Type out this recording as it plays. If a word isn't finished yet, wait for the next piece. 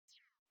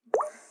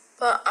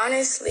But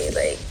honestly,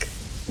 like,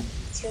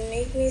 you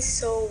make me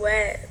so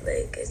wet.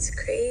 Like, it's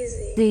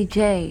crazy.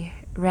 DJ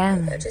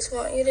Ram. I just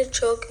want you to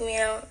choke me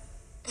out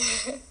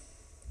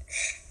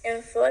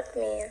and fuck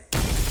me.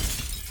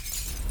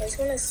 I just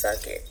want to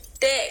suck your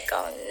dick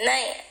all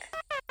night.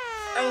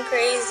 I'm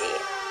crazy.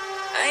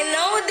 I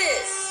know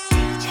this.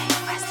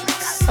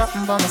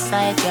 Something by my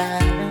side,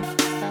 girl.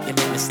 You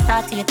made me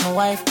start to hit my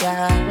wife,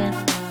 girl.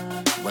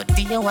 But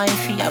do you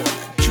wifey, I wanna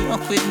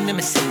joke with me,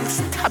 me say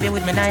stab you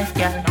with my knife,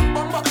 girl.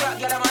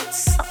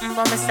 Something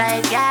by my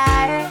side,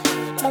 girl.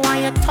 I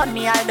want you turn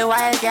me all the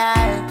while,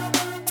 girl.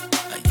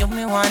 You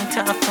me want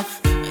talk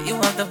tough. You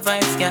have the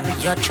vibes, girl.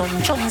 Your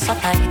chun so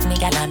tight, me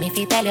gal, me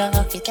fi tell you.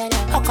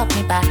 Hook up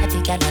me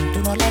body, gal, and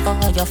do no lego.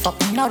 You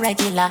fucking no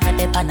regular,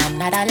 dip on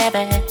another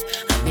level.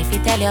 Me fi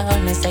tell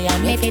you, me say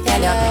me fi tell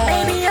you.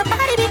 Baby, your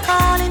body be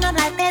calling, I'm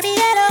like, baby,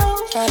 hello.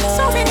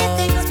 So many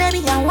things,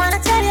 baby, I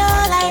wanna tell you.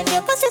 Like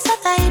your pussy so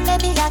tight,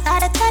 baby, I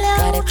gotta tell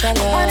you. I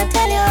wanna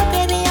tell you,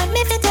 baby,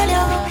 me fi tell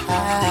you.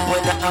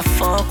 When I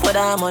fuck with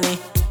that money.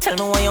 Tell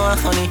me what you want,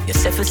 honey. You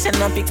say you send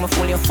and pick my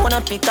phone, your phone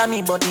and pick on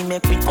me body.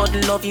 Make me put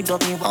lovey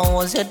dovey. What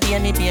was your day,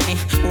 me baby?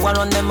 Who are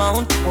on the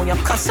mount? Who you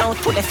cuss out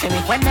to the for me?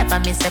 Whenever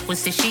me say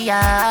pussy, she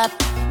up.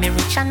 Me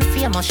rich and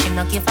famous, she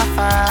no give a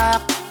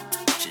fuck.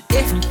 She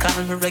even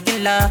call me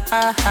regular.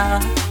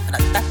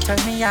 And that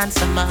turn me on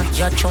some man.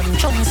 Your chun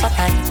so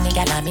tight, me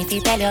gal, me fi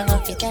tell you.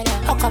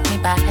 Hook up me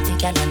body,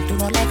 gal, and do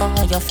no lego.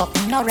 You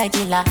fucking no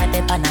regular,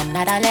 dip on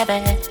another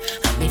level.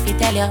 Me fi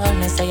tell you,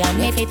 me say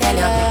me fi tell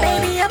you.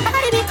 Baby, your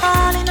body be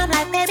calling, I'm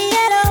like, baby,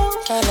 hello.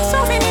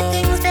 So many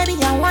things, baby,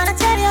 I wanna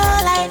tell you.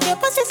 Like your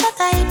pussy so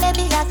tight,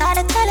 baby, I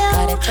gotta tell you.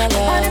 I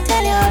wanna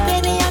tell you,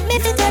 baby,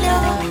 me fi tell you.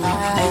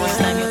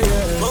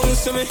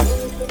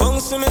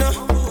 Bounce to me now.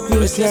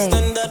 DJ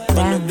Stand up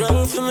on the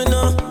ground for me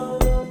now.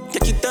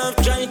 Take it off,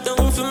 try it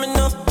down for me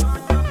now.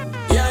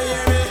 Yeah,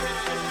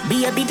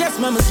 me. Baby, just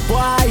mama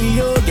spoil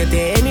you. Get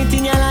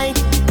anything you like.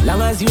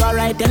 Long as you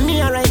alright and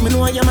me alright, me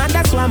know you're mad,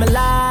 that's why me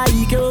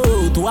like you.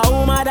 To a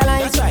woman that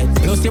like. That's right.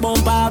 Plus you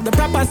bump up the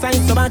proper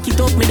sign, so back it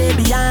up me day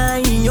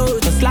behind you.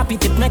 Just slap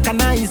it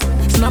mechanized.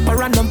 Snap a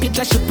random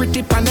picture, she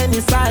pretty on any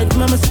side.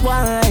 Mama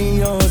spoil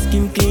you,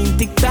 skin clean,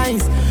 thick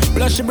ties.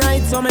 Blush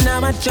bright, so me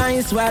never a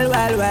choice.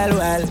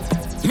 Well.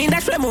 Me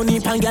dash my money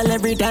pan girl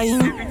every time.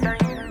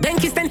 Then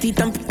kiss and teeth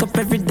and pick up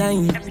every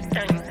dime.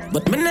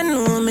 But me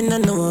no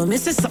know, me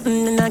say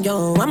something in a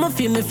yo. I'ma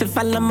feel me fi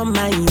fall on my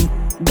mind.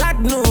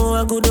 God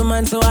know a good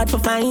woman so hard to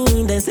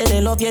find. They say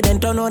they love you, then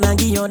turn on and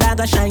give your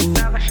dagger shine.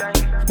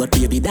 But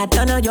baby, that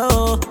turn on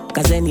yo.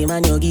 Cause any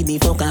man you give me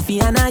for coffee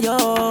and a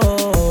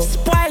yo.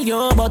 Spoil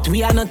you, but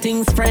we are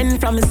nothing's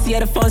friend. From me see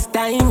the first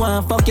time,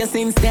 wanna fuck you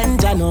since then,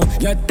 Jano.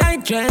 Your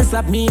tight dress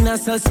up me in a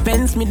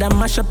suspense. Me that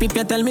mash up if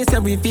you tell me say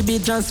we fi be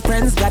just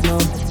friends, God no.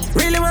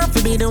 Really want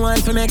to be the one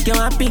to make you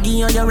happy. Give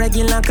you your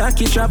regular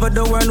cocky. Travel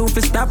the world who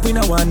fi stop with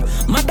no one.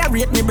 Mother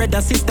rate me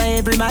brother, sister,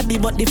 everybody.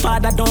 But the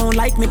father don't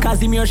like me cause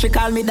him here she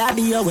call me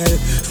daddy, oh well.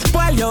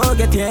 Spoil you,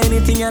 get you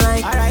anything you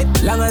like.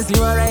 Alright, long as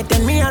you alright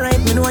and me alright.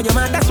 Me know you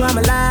man, that's why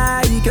me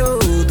like you.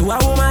 To a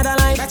woman that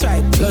like. That's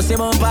right. Plus you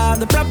bump up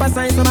the proper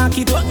sign, so back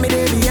it up me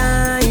there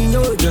behind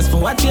you. Just for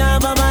what you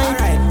have a mind.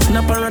 Alright.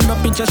 Snap a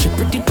random picture, she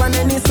pretty on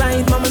any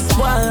side. Mama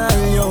spoil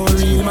you,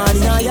 real man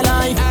in all your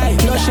life.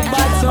 No she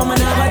bad, so me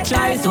never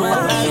try. So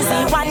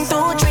easy, 1,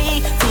 2,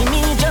 3. See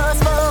me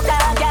just fuck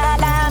a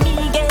girl and me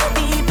get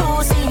the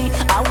pussy.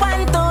 I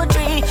 1, 2,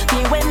 3.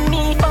 Me when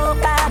me fuck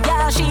a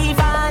girl, she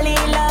fall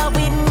in love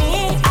with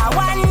me. I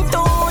 1,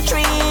 2,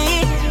 3.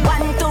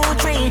 1, 2,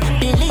 3.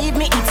 Believe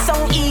me, it's so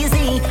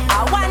easy.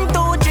 I 1,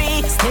 2,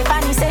 3.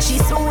 Stephanie says she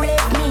so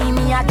left me.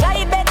 Me a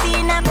drive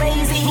Bettina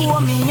crazy. Oh,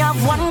 me have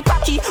one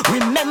cocky.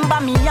 Remember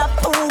me have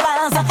 2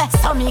 balls.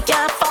 So me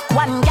can't fuck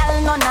one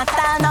girl, none at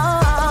all. No.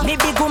 Me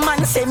big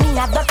woman say me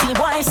a dirty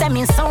boy. Say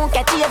me so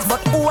catch AIDS,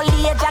 but old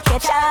age a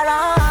catch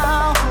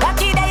around.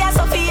 Lucky day a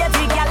so fi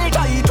every girl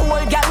try to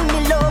old girl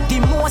me love the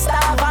most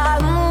of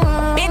all.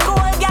 Big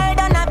old girl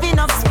don't have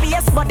enough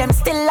space, but them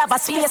still have a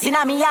space in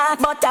a me heart.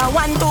 But a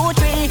 1, 2,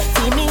 3,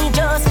 see me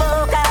just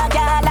fuck a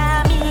girl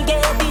and me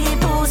get the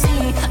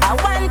pussy. A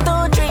 1,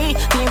 2, 3,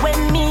 me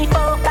when me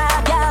fuck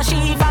a girl,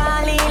 she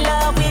fall in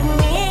love with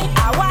me.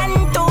 A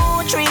 1, 2,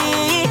 3,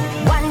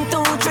 1,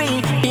 2,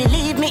 3.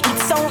 Believe me,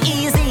 it's so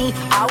easy.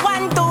 A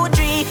 1, 2,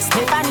 3.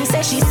 Stephanie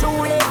says she so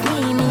left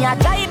me. Me a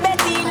drive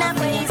Bettina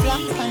crazy.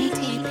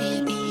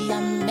 Baby,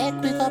 I'm met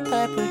with a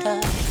purple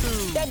touch.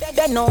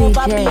 Then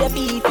over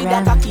baby with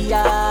a cocky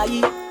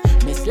eye.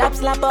 Me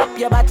slap up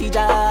your body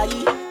jai.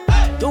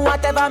 Do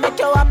whatever make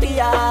you happy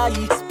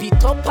eye.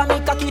 Spit up and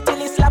me cocky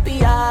till it's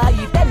slappy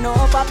eye. Then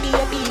over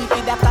baby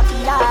with a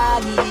cocky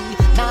eye.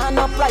 Nah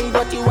no pride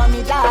but you want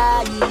me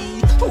die.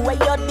 Where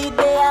you did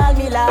they all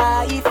me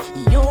life.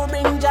 You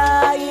bring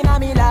joy in a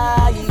me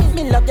life.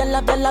 Me love you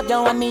love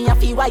you, and me a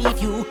fi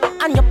wife you.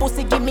 And your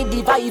pussy give me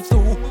the vibe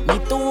too. Me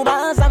two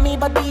bars and me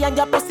body and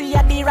your pussy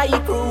are the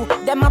right crew.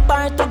 Them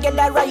apart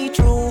together right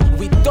through.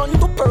 We done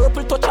to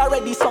purple touch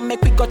already, so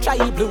make we go try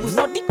blues.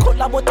 Not the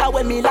color but how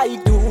when me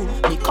like do.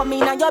 Me come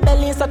in on your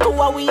belly, so two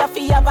we a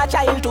fi have a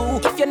child too.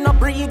 If you not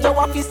breathe, you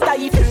a fi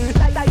stifle.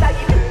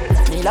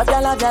 Me love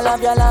you, love you,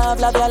 love you, love,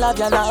 love you, love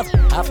you, love.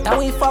 After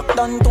we fuck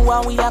done two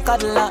and we a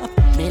cuddle up.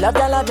 Me love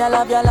you, love you,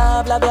 love you,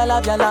 love, love you,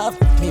 love you, love.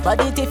 Me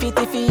body tiffy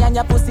tiffy and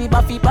your pussy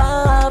buffy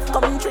buff.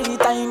 Come 3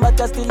 times but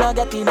you still not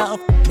get enough.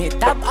 Me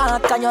tap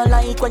hard can you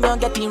like when you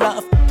getting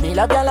rough. Me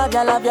love you, love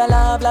you, love you,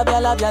 love, love you,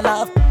 love you,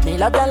 love. Me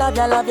love you, love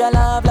you, love you,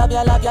 love, love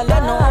you, love you,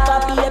 love. No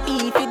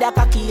papi fi da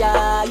cocky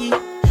eye.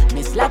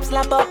 Me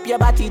slap up your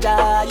body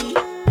die.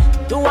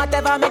 Do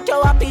whatever make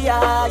you happy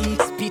eye.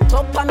 Spit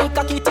up on me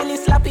cocky till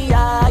it's slappy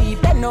eye.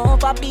 Bend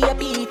over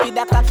baby fi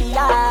da cocky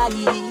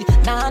eye.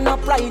 Nah no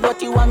pride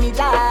but you want me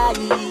die.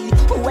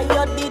 Where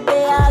you did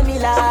they all me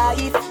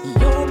life.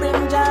 You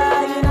bring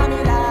joy in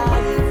me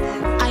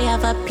life. I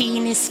have a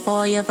penis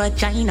for your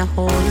vagina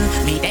hole.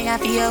 Me there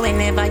for you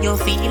whenever you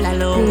feel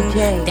alone.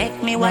 DJ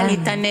Take me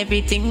wallet and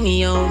everything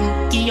me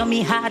own. Give you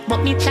me heart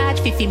but me charge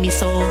fi me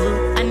soul.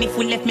 And if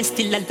we left me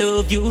still I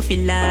love you for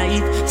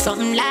life.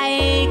 Something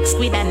like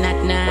Squid and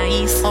Not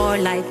Nice. Or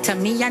like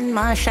Tammy and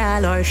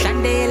Marshall or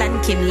Chandel and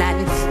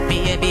Kinlan.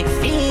 Baby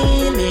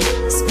feel me,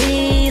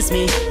 squeeze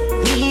me.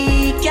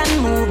 We can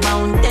move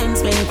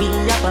mountains when we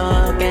are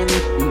broken.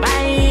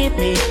 Bite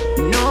me,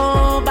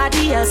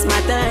 nobody else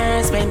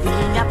matters when we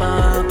are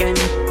broken.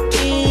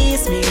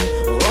 Kiss me,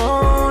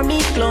 hold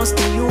me close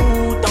to you,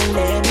 don't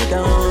let me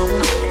go.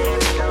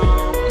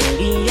 When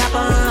we are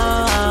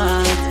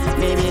apart,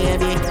 baby.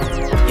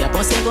 Your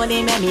pussy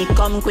gonna make me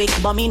come quick,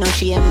 but me no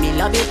shame. Me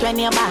love it when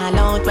you ball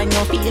out, when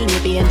you feel me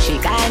pain. She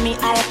call me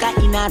Alka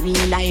in a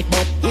real life,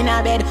 but in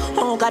a bed,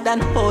 oh God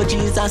and oh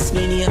Jesus,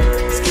 me name.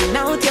 Skin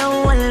out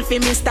your wall fi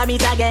me stab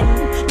it again.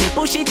 Me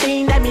push it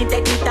in, then me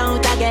take it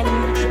out again.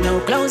 Now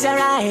close your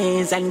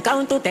eyes and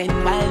count to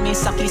 10 while me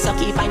sucky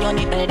for your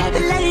nipple that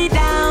lay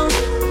down,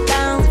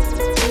 down,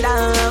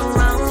 down.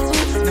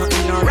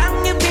 Nothing no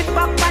wrong if it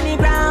fuck on the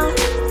ground,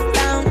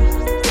 down,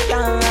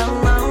 down.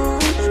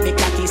 Me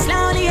cocky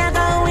slowly a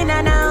go in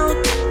and out,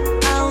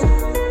 out,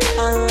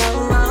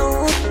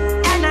 out.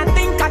 And I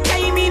think I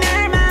came in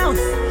her mouth.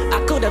 I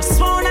could have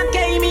sworn I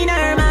came in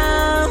her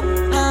mouth.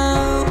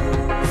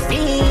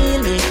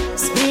 Feel me,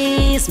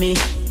 squeeze me.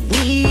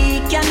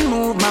 We can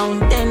move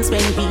mountains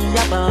when we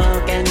are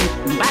broken.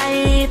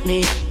 Bite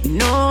me,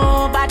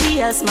 nobody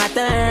else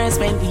matters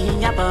when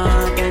we are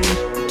broken.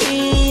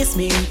 Kiss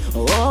me,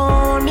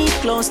 hold me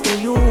close to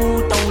you,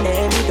 don't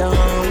let me go.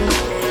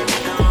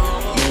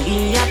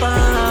 We are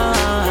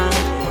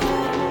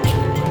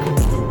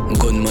broken.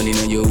 Gunman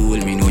in your hole,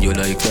 me know you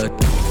like that.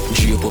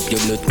 Shape up your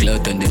blood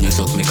clot and then you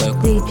suck me cock.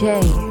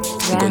 DJ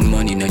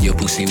Gunman in your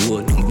pussy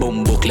hole.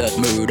 Bumbo clot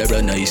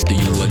murderer nice to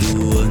you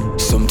alone.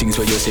 Some things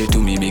what you say to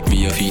me make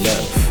me a feel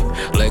laugh.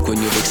 Like when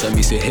you vex and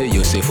me say hey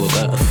you say fuck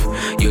off.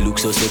 You look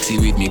so sexy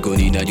with me gun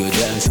in your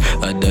dress.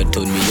 And that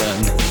turn me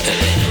on.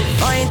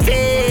 Point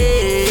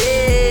fail.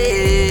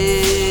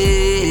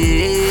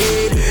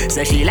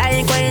 So she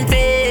like point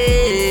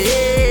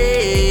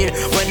fail.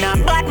 When a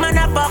bad man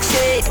a fuck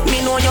shit,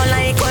 me know you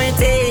like point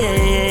fail.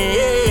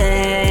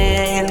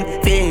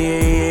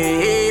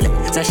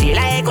 So she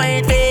like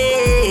point fail.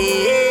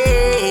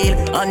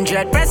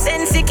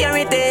 100%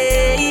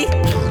 security.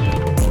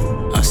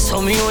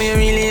 So me know you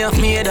really have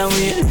me head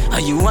away.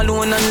 And you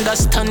alone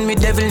understand me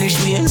devilish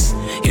ways.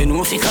 You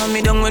know if you calm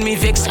me down when me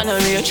vex and a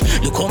rage.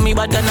 Look how me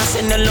bad and I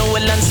send a low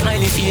and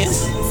smiley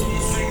face.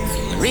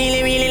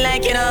 Really, really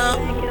like you now.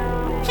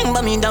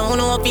 But me don't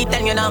know if I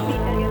tell you now.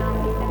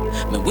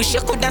 Me wish I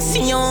could have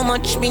seen how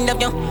much me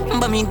love you.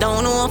 But me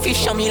don't know if you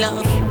show me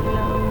love.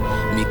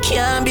 Me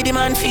can't be the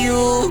man for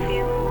you.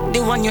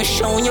 The one you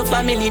show your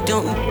family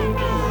to.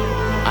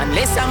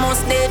 Unless I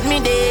must date me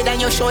dead and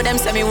you show them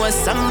say me was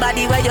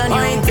somebody where you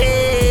knew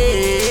fail.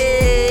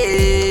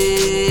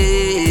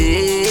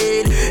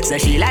 So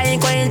she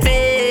like when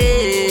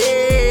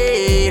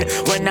fail.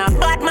 When a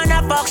bad man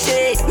a fuck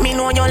shit, me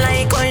know you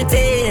like when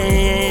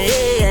fail.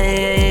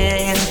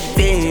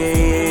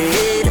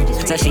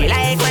 So she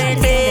like when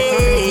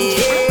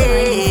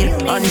fail.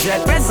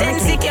 100%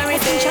 security.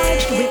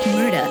 Charged with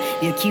murder,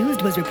 the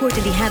accused was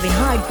reportedly having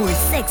hardcore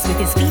sex with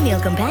his female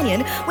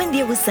companion when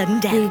there was sudden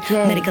death.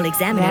 DJ Medical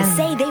examiners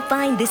say they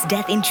find this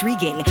death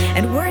intriguing.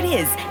 And word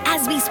is,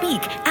 as we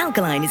speak,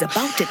 Alkaline is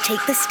about to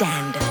take the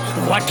stand.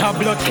 What a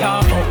blood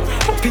clot up.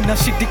 Up in a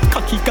shit the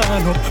cocky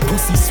gone up.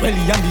 Pussy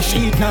swelly and the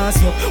shit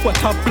nasty up. What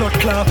a blood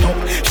clot up.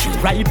 She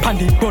ripe and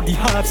the body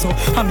hard so.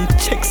 And me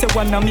check say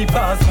one of me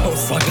bars up.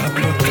 What a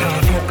blood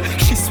clot up.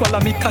 She swallow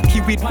me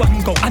cocky with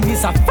one go. And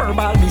is a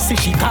verbal me see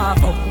she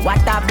cough up.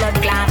 What a blood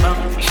clot up.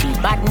 She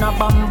bad no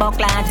bum bumbo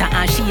clot.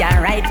 And she a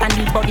right on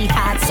the body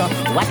hard, so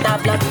what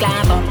a blood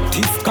clot.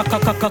 This kaka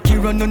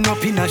running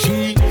up in a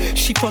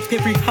she fuck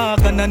every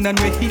organ and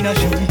way in a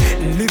she.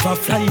 Liver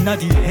fly in a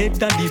the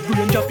head and the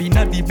brain drop in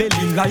a the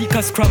belly like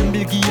a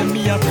scramble game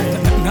me a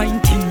brain.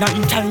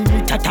 99 times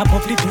it a top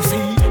of the pussy.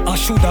 I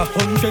should a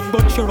 100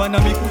 but sure and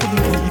me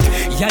couldn't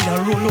wait.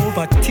 Yalla roll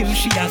over till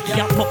she a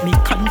gap but me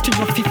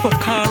continue fi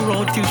fuck her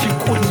out till she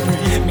couldn't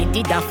breathe. Me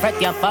did a fret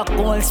your fuck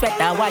cold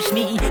sweater wash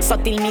me. So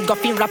till me go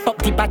fi wrap up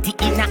the body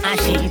in a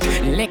sheet.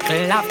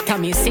 Little after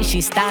me say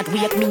she start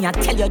wake me I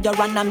tell you you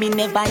run and me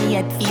never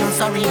yet feel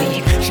so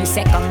relief. She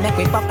say come make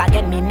we fuck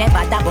again me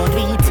never double do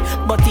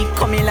it. But it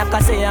coming like I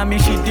say I me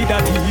she did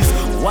a tease.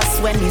 What's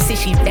when me see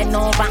she bend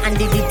over and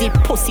did the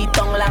pussy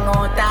tongue long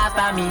out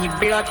of me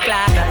blood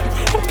clot.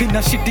 Up in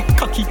a shit the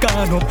cocky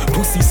gone up.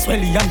 Pussy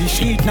swelly and the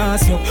sheet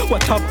nasty.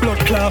 What a blood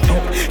clot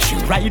up. She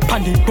ride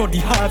pan the body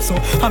hard so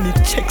and me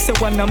check say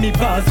one of me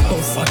bars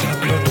goes. What a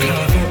blood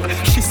clot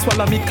up. She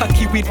swallow me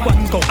cocky with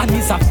one go and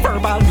it's a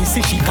verbal me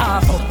see she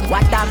cough up.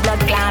 What a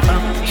blood clot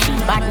up. She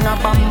bad no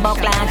bumbo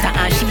clot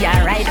and she a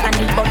ride pan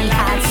the body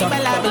hard so.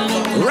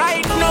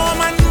 Right now,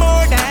 man,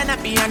 more than a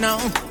piano.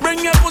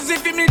 Bring your pussy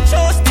for me,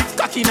 chose stiff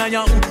cocky na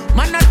young.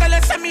 Man, I tell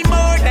us me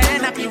more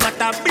than happy. What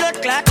a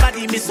blood clot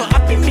body, me so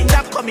happy me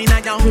job coming na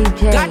young.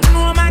 DJ God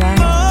no man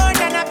more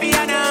than a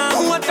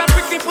piano. What a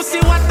pretty pussy,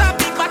 what a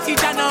big body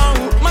now.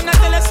 Man, I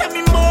tell us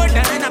me more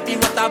than happy.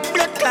 What a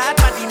blood clot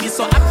body, me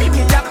so happy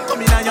me job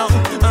coming na young.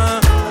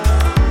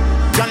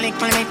 Jolly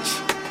Clinch,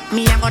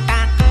 me a go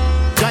talk.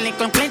 Jolly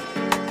Clinch,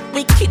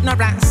 we kid no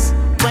rats.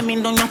 When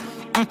me don't know.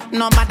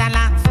 No bother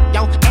laugh.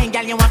 Yo, hey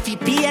girl, you want to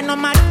pay no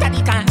matter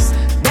the cost.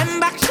 Them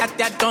back shot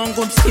that don't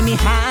good see me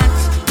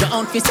heart. Your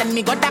own fi send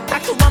me go doctor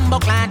to bumbo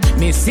clot.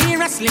 Me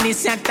seriously,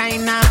 this your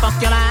time now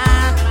fuck your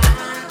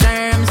life.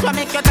 Terms what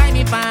make your time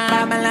me fine.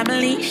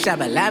 Babalabaloo,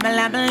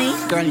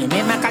 shabalabaloo. Girl, you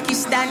make my cocky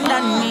stand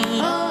on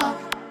me.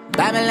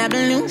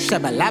 Babalabaloo,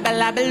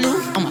 shabalabaloo.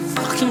 I'm a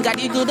fucking god,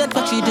 you good at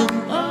what you do.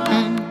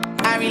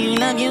 I really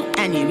love you,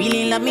 and you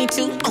really love me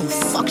too. Oh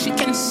fuck, she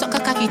can suck a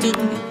cocky too.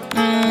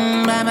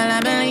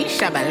 Babalabaloo,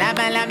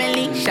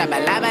 shabalabaloo,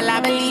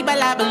 shabalabaloo,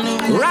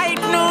 balabaloo. Right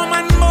now,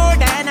 man, more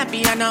than a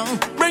piano.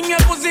 Bring your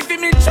pussy for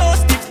me, chose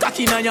stiff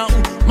cocky na young.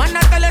 Man,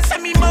 I tell us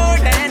me more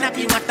than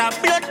happy. What a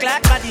blood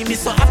clot body, me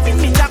so happy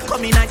me job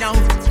coming na young.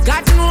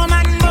 God no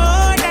man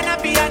more than a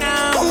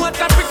piano. What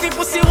a pretty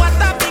pussy, what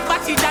a big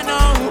body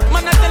now.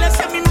 Man, I tell us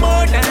me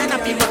more than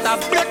happy. What a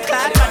blood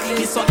clot body,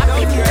 me so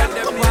happy me job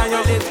coming na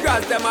young.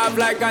 Cross them off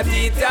like a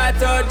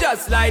T-tattoo.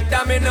 Just like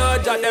domino.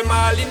 Jot them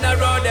all in a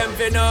row, them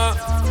finna.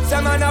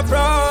 Some man a pro.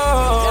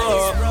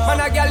 Man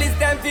a girl is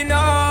them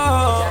finna.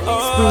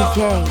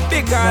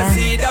 DJ Because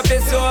see the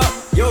face so.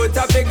 You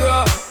top it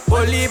grow.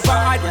 Only for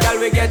hot girl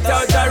we get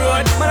out the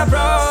road. Man a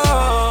pro.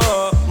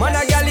 Man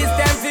a girl is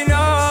them finna.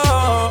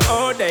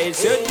 Oh, they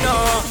should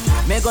know.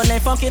 Me go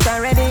left fuck it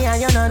already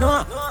and you no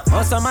know.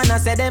 Oh, some man a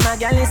say them a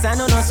girl is a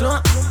no slow.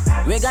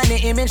 We got the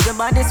image, the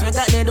bodies, we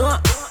got the door.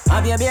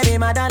 Have your baby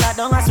mother like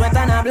down a sweat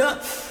and a blow.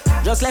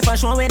 Just left her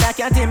show with that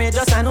cat me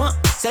just a know.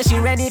 Say she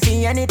ready for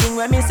anything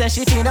when me say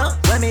she feel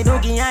up. When me do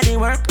give her the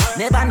work,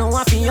 never know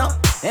what feel up.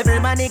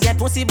 Everybody get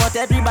pussy but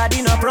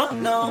everybody no pro.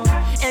 No.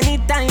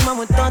 Anytime I'm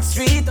with touch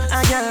street,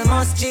 a girl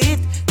must cheat.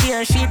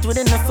 Tear sheet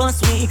within the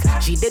first week.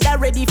 She did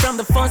already from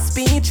the first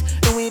speech.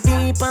 Do we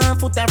beep and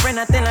foot her friend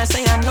and tell her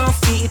say I no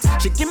feet.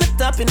 She give me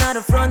top in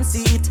the front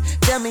seat.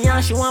 Tell me how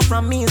she want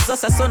from me, it's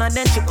just a son and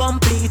then she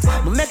complete.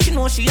 But make she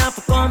know she have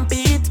to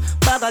compete.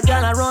 Bag a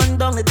girl a run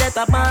down the death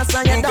of pass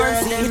and you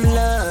don't see them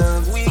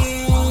love we.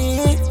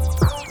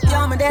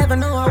 Yo, me never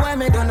know where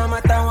me do no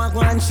matter what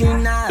one she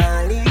not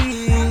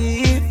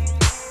leave.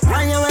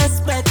 When you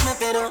expect me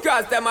to do?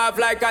 Cross them off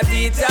like a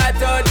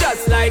T-tattoo.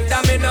 Just like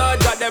domino.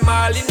 Jot them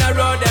all in a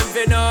row, them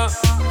finna.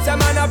 Some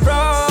man a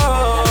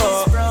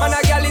pro. Man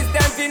a girl is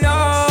them finna.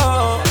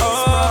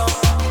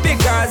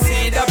 Because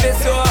see the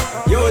face so.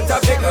 You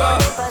top it go.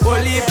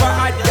 Only for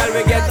hot girl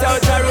we get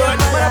out the road.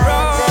 Man a pro.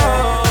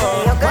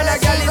 Man a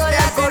girl is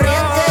them finna.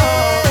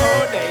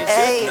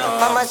 Ey,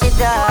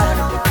 mamacita,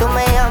 tú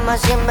me llamas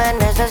si me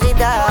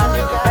necesitas.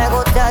 Me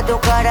gusta tu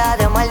cara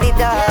de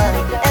maldita.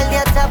 El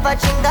día está pa'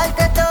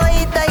 chingarte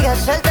todita y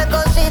hacerte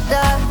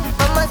cositas.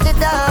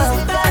 Mamacita,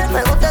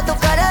 me gusta tu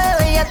cara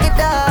de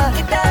bellaquita.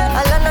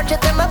 A la noche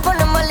te me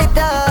pones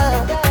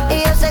malita.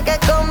 Y yo sé que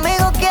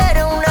conmigo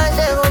quieres una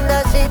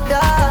segunda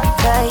cita.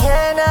 Está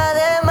llena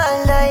de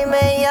maldad y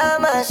me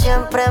llama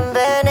siempre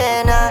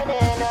envenena.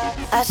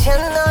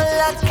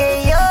 Haciéndola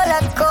que yo la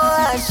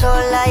coja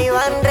sola y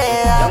va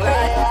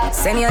enredada.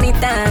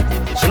 Señorita,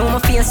 she know my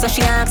face so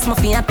she asks me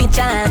for a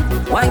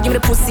picture. Want give me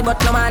the pussy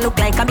but no man look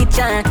like a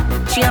bitch.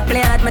 She a play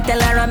hard, me tell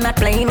her I'm not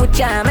playing with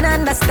ya. Me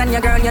understand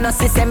your girl, you know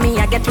she say me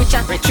I get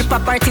richer. She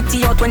pop her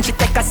titty out when she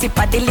take a sip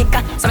of the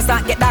liquor. So me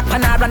start get dark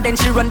on her and then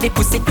she run the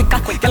pussy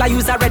quicker. Girl I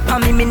use her red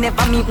palm, me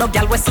never meet no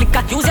girl with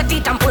slicker. Use your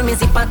teeth and pull me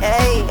zipper.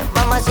 Ey,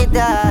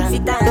 mamacita,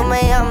 tú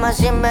me llamas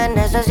si me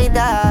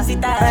necesitas.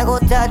 Me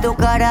gusta tu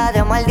cara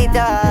de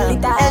maldita.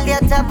 El día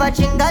está pa'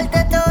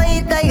 chingarte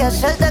todita y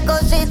hacerte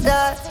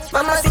cositas.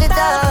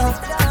 Mamacita,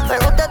 Me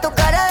gusta tu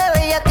cara de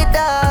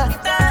bellaquita.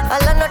 A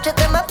la noche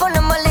te me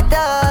pones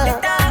malita.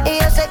 Y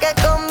yo sé que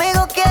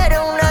conmigo quieres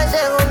una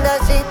segunda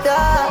cita.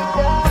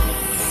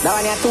 Now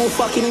I too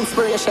fucking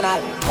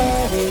inspirational.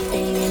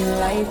 Everything in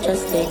life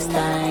just takes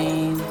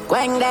time.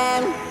 Quang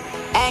them,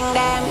 hang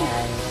them.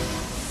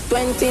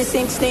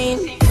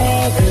 2016.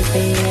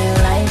 Everything in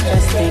life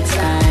just takes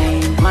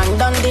time. Man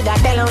done did that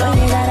tell So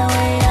you gotta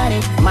wait on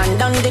it. Man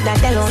done did that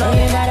tell So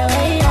you gotta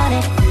wait on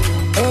it.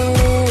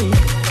 Hey.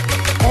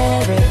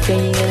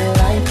 Everything in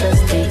life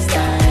just takes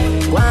time.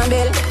 Go on,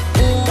 Bill.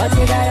 But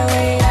you gotta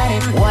wait on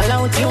it. Wall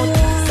out you.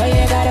 So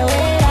you gotta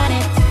wait on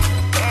it.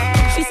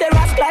 She said,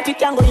 Rascal, you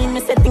can go in. Me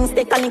say things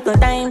take a little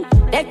time.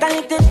 Take a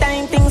little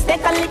time, things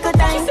take a little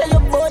time. She say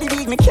your body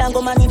big, me can't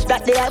go manage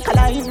that the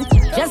alkaline.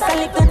 Just a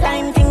little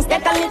time, things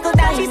take a little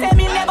time. She say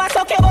me never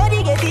suck your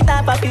body, get it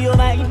up of your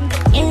mind.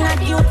 In a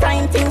due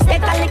time, things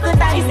take a little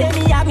time. She say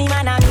me have me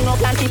man and me no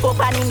plan to fuck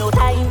and in no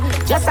time.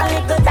 Just a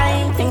little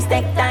time, things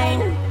take time.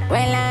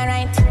 Well,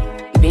 alright.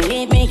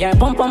 Believe me, your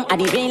pum pum are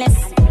the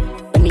realest.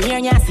 When me hear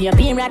ya see your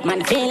period,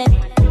 man, feel it.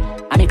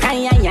 I me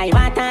cry, I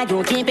water,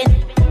 you keep it.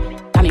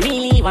 I me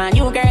really want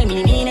you, girl,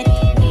 me mean it.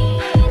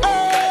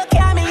 Oh,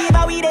 can't believe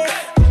how we did.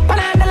 Turn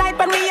on the light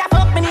when we are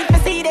fuck, me need to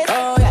see this.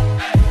 Oh, yeah.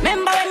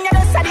 Remember when you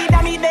just said it,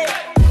 I mean it.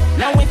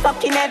 Now we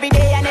fucking every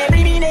day and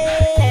every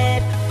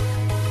minute.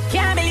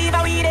 Can't believe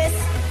how we this.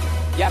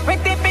 Your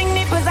pretty pink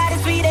nipples are the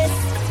sweetest.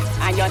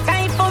 And your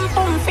tight pum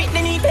pum fit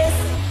the neatest.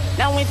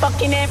 Now we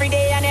fucking every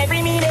day and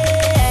every minute.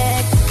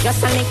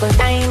 Just a little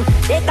time,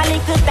 take a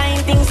little time,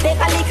 things take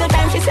a little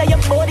time. She say your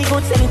body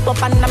good, send it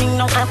up and I mean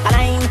no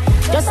alkaline.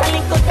 Just a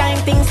little time,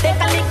 things take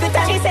a little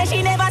time. She say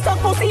she never suck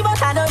pussy,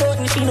 but I don't know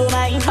and she don't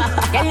mind.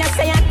 Can you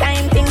say a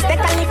time, things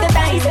take a little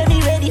time. She say me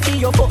ready for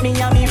you, put me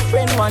and me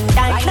friend one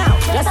time. Right now,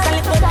 just a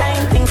little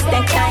time, things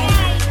take time.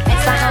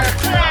 Next time.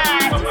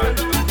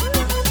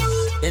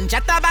 Them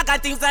chat about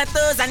things like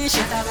toes and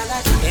shit.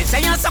 They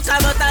say you suck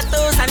about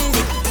toes and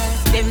dick.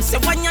 Them say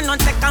when you not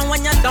take and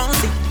when you don't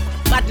see.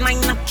 Bad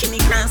mind not kill me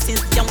grand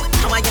since young.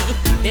 How are you?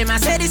 Them a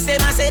say this, them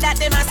a say that,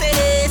 them a say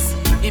this.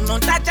 Them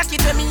mount a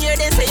jacket when me hear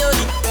them say yo.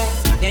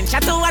 Them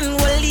chat to one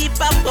will leap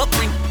up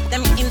buckling.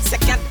 Them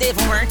insecure they've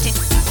working.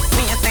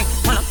 Me a think,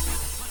 well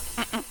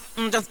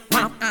up, just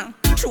well up.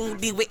 True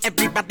the way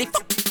everybody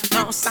fuck.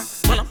 No sir,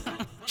 well up.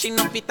 She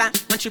no fit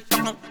that when she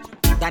fuck up.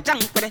 That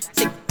junk with it,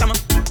 sick come up.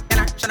 Then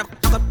I shut up,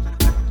 fuck up.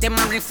 Them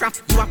a riff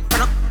raff, you a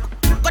run up.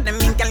 Got them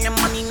in, girl, your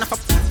money enough up.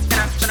 Then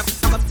I shut up,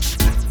 fuck up.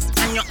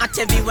 And you hot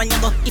everywhere you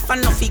go. If I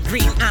no feel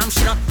green, I'm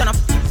she not turn up.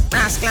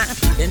 Rascal.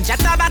 Them chat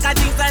about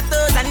things like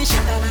toes and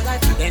shit.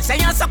 Them say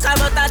you suck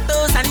about that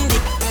toes and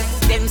dick.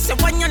 Them say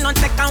when you not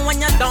take and when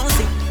you don't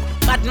see.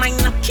 Bad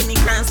mind not kill me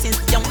grand since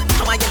young.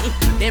 How are you?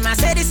 Them a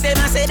say this, them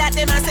a say that,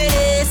 them a say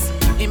this.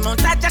 Them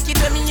mount a jacket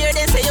when me hear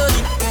them say yo.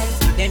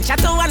 Them chat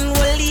to one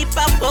will leap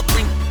up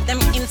buckling.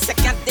 Them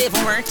insecure they've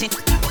worked it.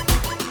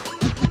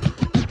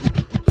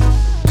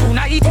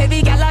 Tonight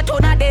heavy gala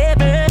turn a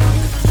devil.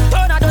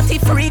 Turn a dirty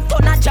freak,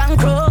 turn a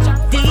jankro.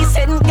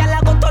 Decent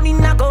gala go turn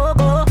in a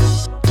go-go.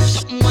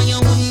 Something when you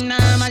wouldn't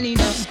normally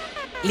do.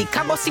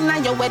 Liquor bust inna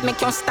your head make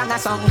you stagger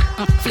song.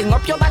 Fling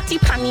up your body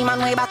panty man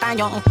way back on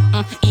you.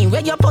 In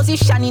where your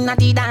position inna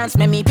the dance.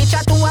 Make me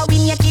picture to a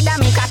win naked and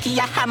make a key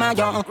a hammer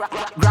you.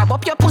 Grab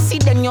up your pussy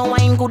then you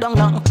wine good on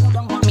you.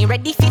 Me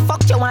ready fi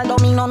fuck you although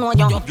me no know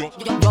you.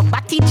 Your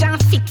body jam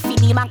fit fi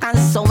the back and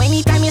so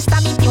anytime you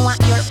stab it you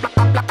want your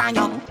black on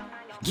you.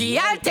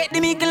 Girl, take the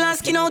middle and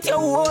skin out your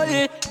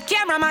hole.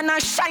 Cameraman a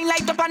shine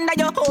light up under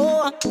your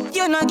hole.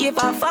 You no give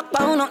a fuck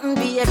about nothing,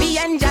 baby.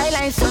 Enjoy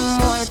life some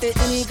more. Take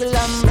the middle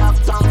and rock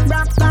out,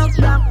 rock out,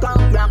 rock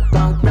out, rock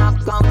out,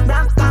 rock out,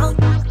 rock out.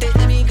 Take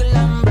the middle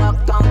and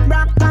rock out,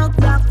 rock out,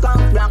 rock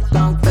out, rock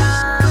out,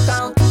 rock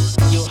out.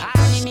 You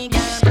honey me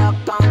girl,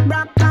 rock out,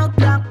 rock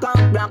out, rock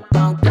out, rock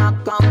out,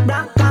 rock out,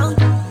 rock out.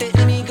 Take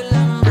the middle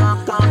and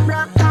rock out,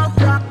 rock out,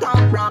 rock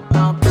out, rock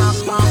out, rock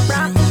out, rock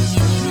out.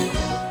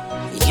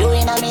 You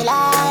in a me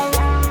life,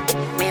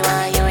 me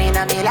want you in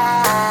a me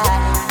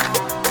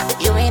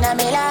life. You in a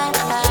me life,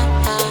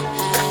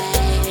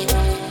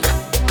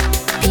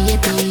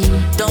 baby.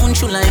 Don't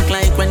you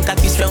like when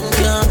cocky strong,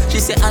 yeah? She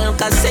say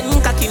Alka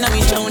send cocky na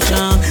me chow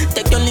chow.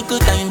 Take your little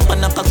time for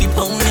a cocky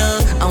pound,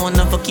 yeah. I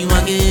wanna fuck you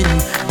again,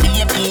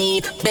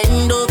 baby.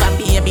 Bend over,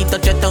 baby,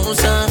 touch your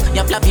toes,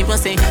 your flat people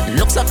say,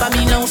 looks up at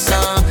me now,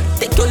 sir.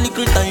 Take your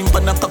little time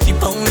for a cocky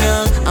pound,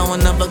 yeah. I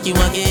wanna fuck you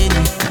again,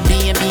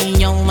 Baby,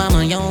 yo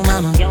mama, yo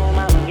mama.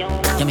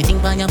 You me think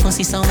about your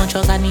pussy so much,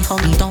 you got me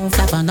hungry. Don't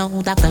flapper,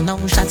 no doctor, no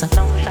shatter.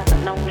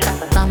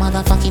 The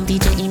motherfucking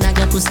DJ inna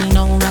your pussy,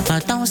 no rapper.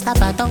 Don't stop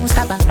her, don't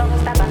stop her.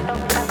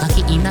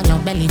 Cocky inna your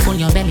belly, full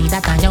your belly,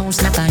 that a yo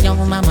snacker, yo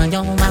mama,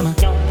 yo mama.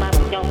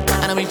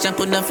 And wanna reach and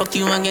coulda fuck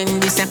you again.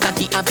 This a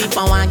cocky happy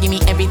for one, give me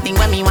everything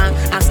when me want.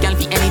 Ask girl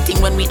for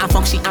anything when we a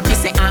fuck, she happy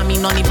say me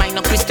no need buy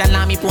no crystal,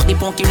 me put the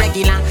pokey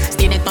regular.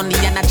 Stay there on the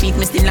other cheek,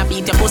 me still a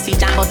beat your pussy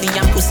jam. But the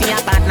pussy a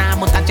bad now,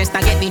 but I just a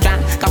get the jam.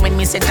 Cause when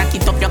me say jack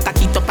it up, you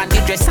cock it up and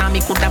the dress on.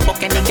 Me coulda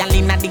fuck any girl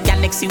inna the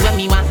galaxy when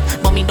me want.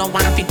 But me don't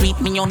wanna fit with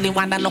me, only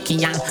want a lucky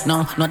young.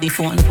 No, not the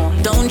phone.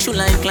 Don't you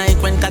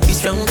like when cocky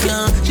stroke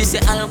ya? She say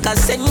Alka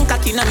send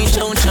cocky na me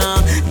shout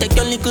ya. Take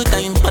your little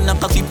time for the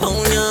cocky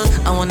pound ya.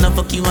 I wanna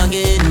fuck you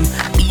again.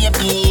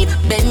 Baby,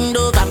 bend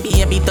over,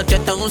 baby, touch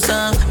your toes.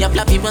 Your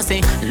flappy people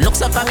say,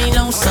 looks up for me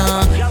now,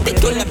 son.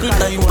 Take your little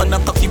time for the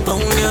cocky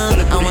pound ya.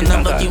 I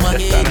wanna fuck you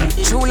again.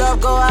 True love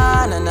go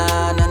on and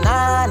on and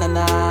on and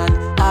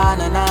on,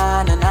 on and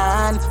on and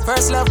on.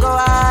 First love go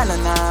on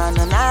and on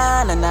and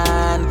on and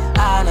on,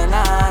 on and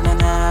on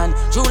and on.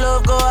 True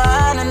love go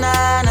on and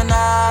on and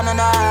on and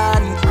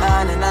on,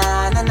 on and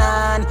on and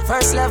on.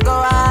 First love go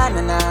on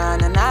and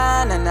on and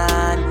on and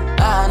on,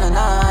 on and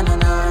on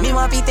and on. Me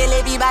want to tell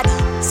everybody,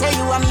 say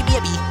you are me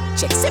baby.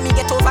 Check say me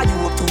get over you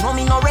up to know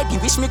me not ready.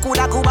 Wish me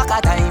coulda go back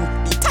a time.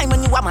 The time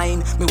when you were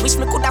mine. Me wish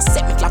me coulda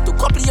set me clock to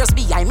couple years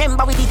be. I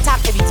remember we did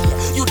talk every day.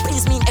 You'd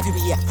please me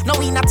everywhere. Now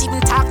we not even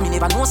talk. Me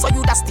never know so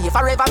you da stay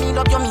forever. Me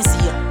love you me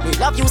see. Me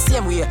love you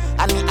same way.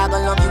 And me I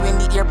gonna love you when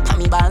the ear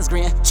pammy bands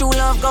grey. True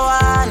love go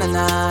on and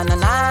on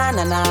and on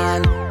and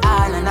on,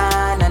 on and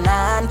on and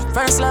on.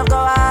 First love go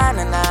on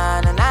and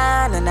on and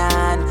on and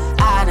on,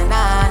 on and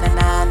on and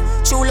on.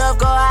 True love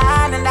go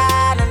on and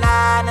on and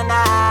on and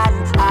on,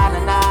 on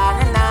and on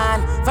and on.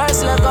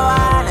 First love go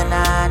on and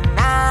on and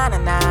on, on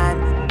and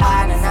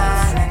on and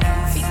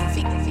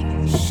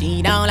on.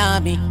 She don't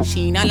love me,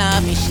 she not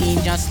love me, she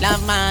just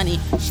love money.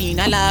 She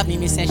not love me,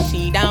 me say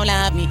she don't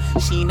love me.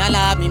 She not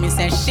love me, me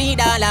say she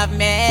don't love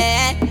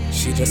me.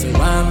 She just a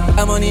want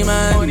a money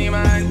man, a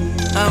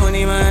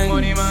money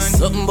man,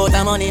 something about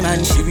a money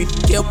man. She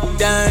with you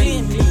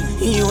down,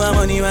 you a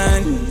money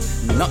man.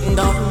 Nothing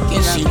done,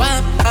 she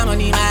want a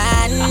money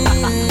man,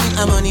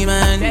 a money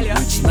man.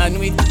 Rich man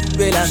with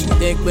bella,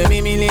 take away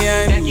me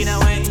million, me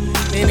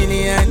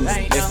million.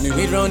 Left me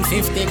with round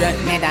 50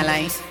 grand. Nether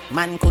life,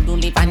 man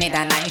couldn't live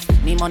another life.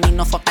 Me money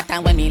no for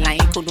pattern when me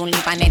like, couldn't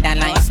live another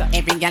life.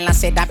 Every girl I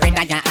said that bread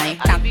I got hype.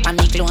 Tap on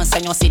me clothes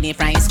and you see the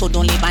price.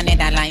 Couldn't live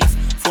another life.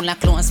 Full of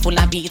clothes, full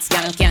of beats,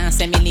 girl can't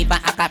say me live a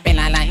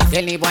cappella life.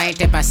 Tell the boy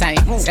take a side.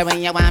 Say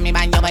when you want me,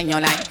 buy you when you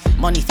like.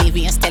 Money fee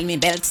waste, tell me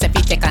belt, say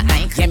fi take a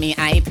hike. Yeah me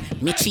hype,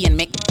 me chain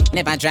make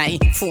never dry.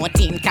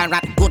 14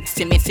 karat, good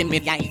for me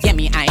guy. Yeah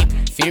me hype,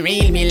 fi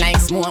real me like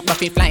smoke, but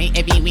fi fly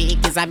every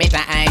week is a better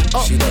hype.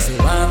 Oh. She doesn't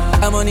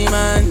want a money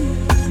man,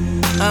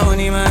 a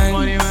money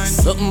man.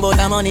 Something about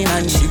a money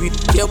man. She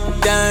with you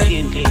down,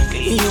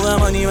 you a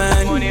money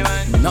man.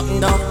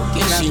 Nothing done,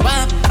 she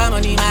want a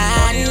money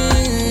man.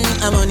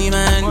 A money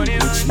man,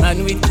 rich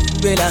man with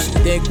bella,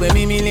 take away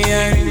me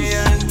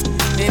millions,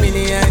 me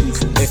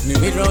millions. Left me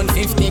with round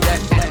 50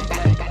 grand.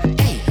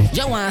 Hey,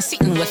 you want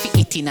sitting with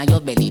it in your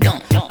belly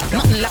down.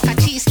 Nothing like a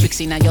cheese tricks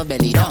in your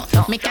belly down.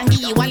 Me can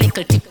give you a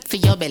little tip for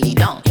your belly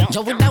down.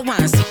 You woulda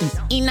want sitting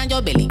in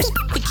your belly,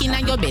 quick in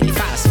your belly.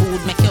 Fast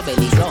food make your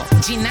belly grow.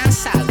 Gin and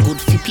salt good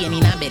for pain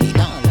in your belly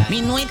down. Me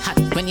know it hot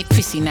when it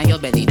twist in your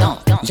belly down.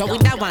 You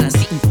woulda want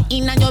sitting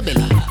in your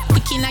belly,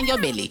 quick in your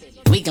belly.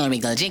 Wiggle,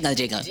 wiggle, jiggle,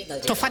 jiggle.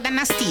 Tougher than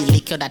a steel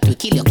liquor that will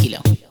kill you.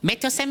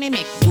 Better say me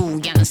make you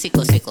gang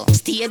sickle.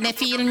 Stay there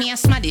feel me a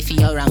smaddy for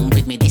you wrong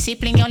with me.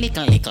 Discipline your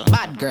little.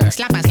 Bad girl,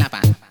 slapper.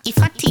 If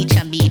a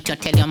teacher beat you,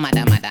 tell your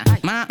mother.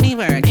 Mark me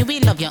word, you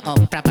will love you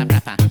up proper.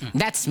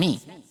 That's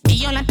me. Give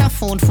you lot of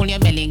food full your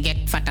belly,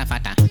 get fatter.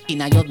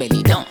 Inna your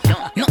belly down.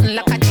 Nothing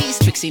like a cheese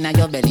tricks inna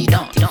your belly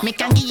down. Me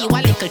can give you a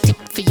little tip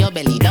for your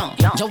belly down.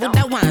 You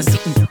woulda want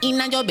sitting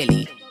inna your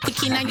belly.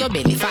 Quick inna your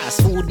belly,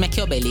 fast food make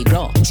your belly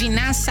grow. Gin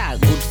and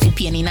salt good for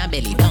pain inna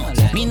belly down.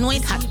 Me know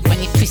it hot when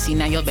it twist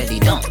inna your belly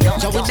down.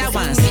 You woulda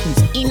want sitting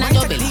inna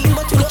your belly,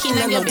 quick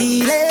inna your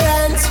belly.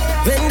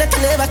 When that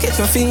never catch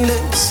my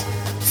feelings.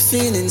 Be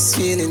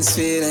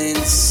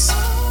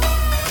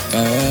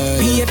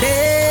a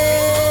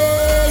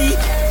day.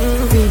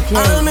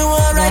 All me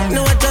want right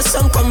now is just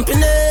some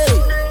company.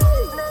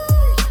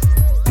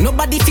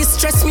 Nobody fi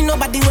stress me,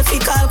 nobody will fi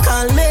call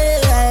me.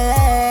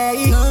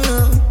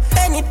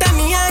 Anytime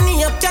me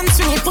honey up, can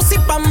swing it pussy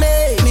pa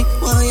me. Me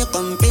want your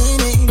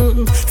company.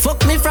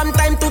 Fuck me from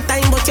time to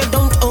time, but you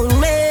don't own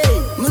me.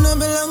 Me no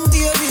belong to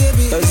you,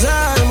 baby. Cause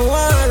all me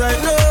want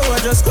right now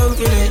is just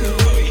company.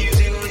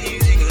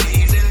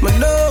 Me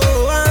no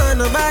want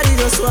nobody,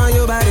 just want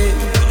your body.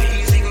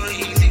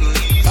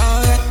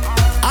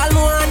 All me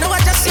want now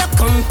is just your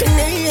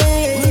company.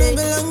 Me no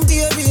belong to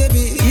you,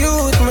 baby.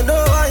 Youth, me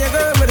don't want your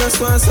girl, me just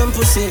want some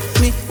pussy.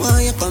 Me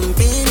want your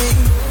company.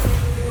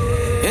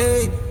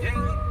 Hey.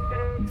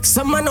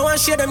 Some man no want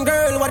share them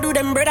girl, what do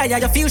them brother? Yeah,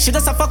 you feel she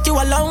just a fuck you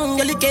alone,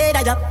 you lick it,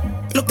 yeah.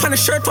 Look on the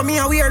shirt for me,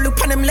 I wear, look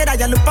on them leather,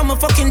 yeah. Look on my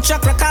fucking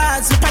chakra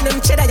cards, look on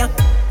them cheddar, yeah.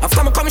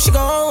 After me come, she go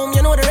home,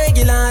 you know the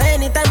regular.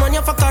 Anytime when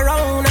you fuck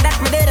around, and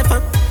that me dead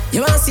fun.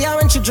 You want see her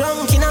when she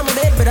drunk in my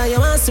bed, brother. You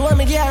want see when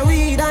me get her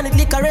weed and it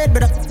lick a red,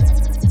 brother.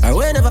 Or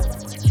whenever.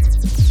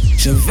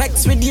 She She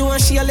vex with you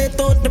and she a let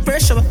out the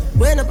pressure.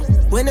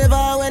 Whenever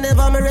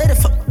I'm ready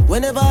for.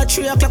 Whenever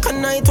 3 o'clock at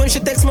night when she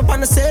texts me on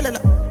the cellular.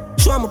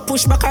 She want me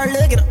push back her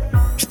leg, you know.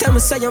 She tell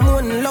me say I'm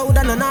moaning loud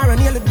and an hour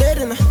nearly dead,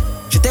 you know.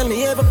 She tell me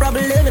you have a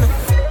problem, you know.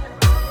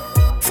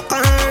 Fuck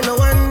her, no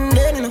one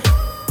dead, you know.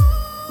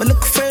 But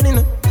look afraid, you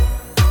know.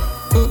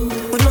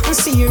 But nothing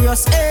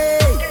serious, hey.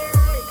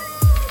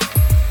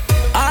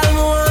 All I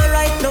want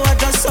right now I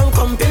just some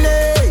company.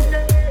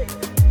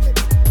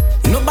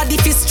 Nobody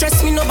fi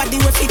stress me, nobody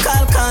will fi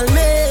call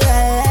me.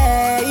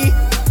 Hey.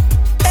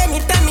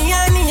 Anytime me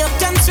and me up,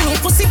 chance swing it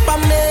pussy for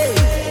me.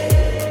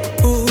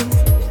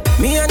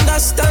 Me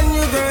understand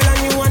you, girl,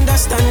 and you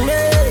understand me.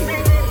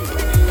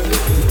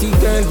 Pretty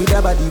girl with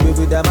a body,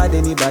 with a mad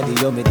anybody.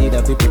 You me need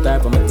a people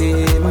type on my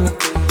team.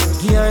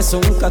 Give her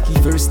some cocky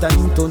first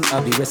time, turn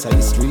up the rest of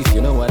history, if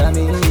you know what I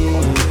mean.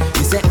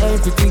 You say, hey,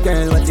 pretty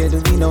girl, what you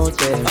doing out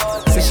there?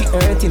 Say she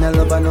hurting her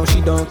love, but now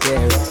she don't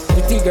care.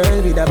 Pretty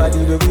girl with a body,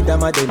 with a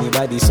mad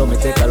anybody. So me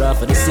take her off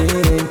for the scene.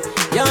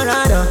 You're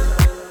rather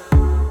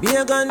be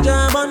a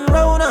ganja man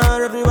round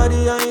her.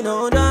 Everybody I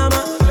know,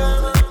 dama.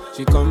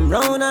 She come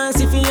round and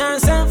see for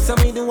herself. So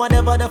me do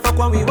whatever the fuck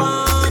what we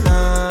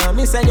wanna.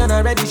 Me say you're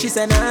not ready, she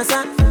say nah,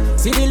 son.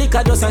 See the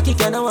liquor just a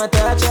kick and I want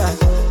touch her.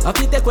 I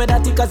fi take with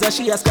that tick cause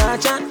she a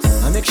scratch her.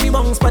 I make she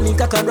bounce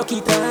panic I can rock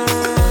it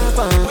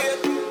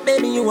up.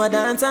 Baby you a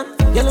dancer.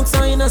 You look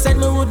so innocent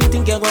me wouldn't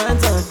think you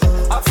want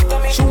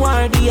her. She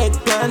wore the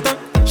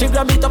eggplant. She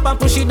grab it up and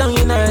push it down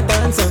in her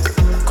dancer.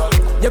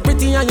 You're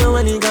pretty and you're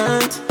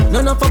elegant.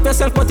 None of up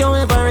yourself but you're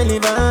ever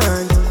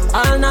relevant.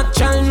 All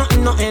natural,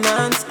 nothing no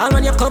enhance. All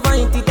when you cover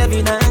it, it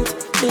evident.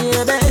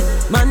 Baby,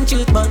 man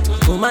cheat but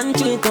woman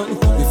cheat on.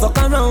 We fuck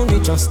around, we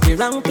trust the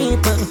wrong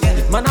people.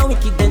 If man a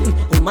wicked then,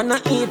 woman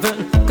a evil.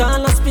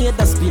 Call a spade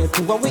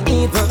to what we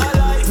evil.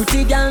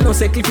 Pretty girl no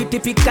say clip it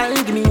typical.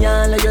 Give me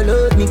all of your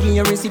love, me give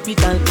you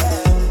reciprocal.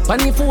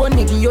 Funny phone,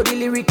 me give you the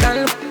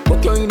lyrical.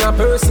 Book you in a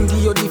person,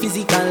 give you the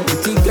physical.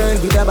 Pretty girl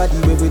with a body,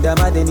 with a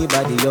mad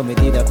anybody. You me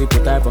need a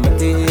people type on my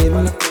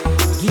team.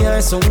 Give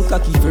her some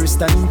cocky first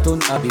time, turn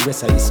up the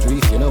rest of history,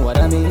 if you know what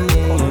I mean.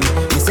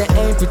 You say,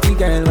 hey, pretty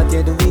girl, what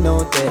you doing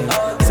out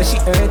there? Say she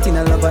hurting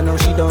her love, but now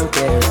she don't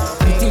care.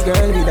 Pretty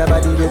girl with a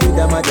body, with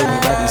a mad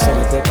anybody. So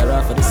me take her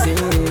off for the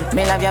scene.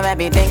 Me love you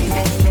everything.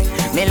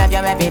 Me love you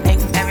everything.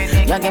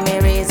 You give me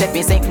reason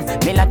to sing.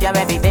 Me love you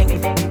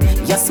everything.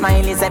 Your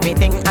smile is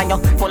everything. And you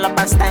pull up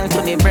a style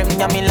to the brim.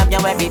 You me love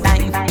you every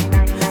time.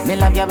 Me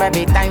love you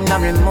every time. No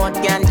remote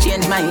can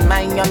change my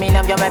mind. You me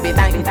love you every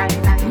time.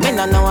 Me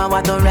no know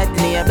what to red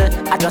label.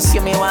 I just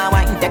you me want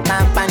wine. Take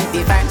my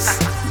panty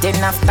first. Then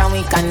after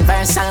we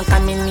converse, I'll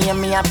come in near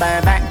me a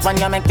pervert. When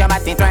you make your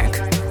body twerk,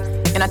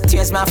 and I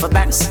tears me off a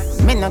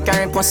burst. Me no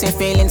carry pussy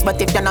feelings,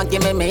 but if you not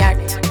give me heart,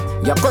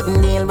 you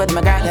couldn't deal with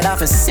my girl. You'd have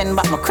to send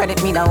back my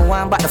credit. Me don't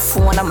want but the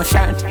phone on my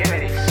shirt.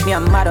 Me a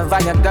mad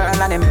over your girl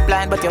and I'm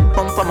blind, but you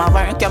pump for my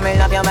work. You me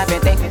love you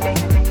everything.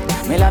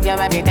 Me love you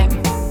everything.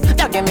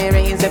 You give me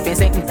reason if you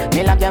sing.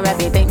 Me love you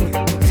everything.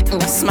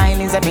 Your smile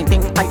is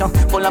everything. I don't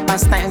pull up and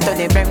stand to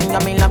the brim. You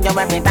me love you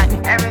every time.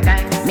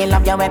 Me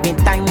love you every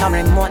time. No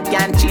remote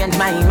can change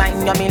my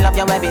mind. You me love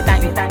you every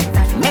time.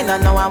 Me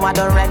don't know what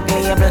the red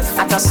label.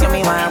 I just you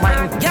me want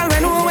wine. Girl, I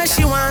know where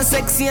she wants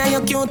sexy and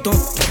you cute too.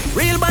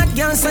 Real bad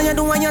girl, so you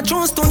do what you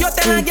choose to. You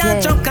tell her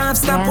girl, chuck off,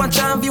 stop watch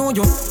and view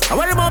you. I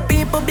worry about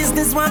people,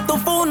 business, want to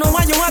fool. No,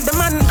 why you have the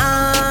man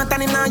heart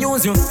and him not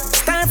use you.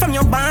 Start from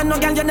your band, no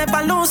girl you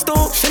never lose to.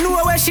 She know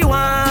where she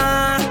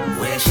want.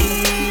 Where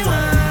she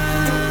want.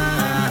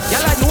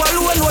 Girl, you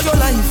alone know your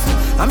life.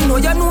 I know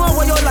you know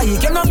what you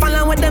like. You not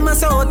follow with them and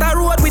say out the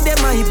road with them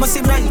might must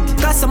be right.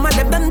 Cause some of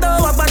them don't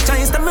have a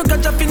chance. Them you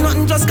got you feel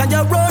nothing just cause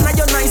you run and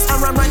you nice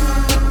and right.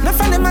 No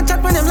fun them a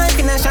chat when them life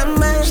in a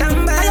shambal.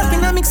 I up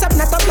in a mix up,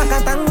 not up like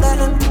a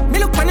tangle. Me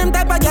look for them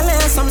type of girl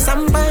and some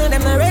sample.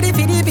 Them not ready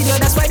for the video,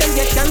 that's why them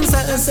get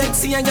cancer.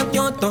 Sexy and you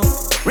cute too.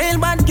 Real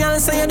bad girl,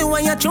 so you do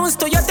what you choose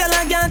to. You tell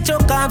a girl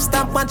choke off,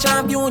 stop watch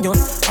and view you.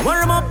 I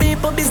worry about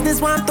people, business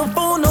want to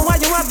phone. No, why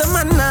you have the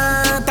man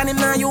not and him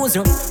not use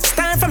you.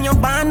 Start from your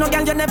band, no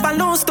girl you never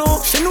lose to.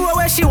 She know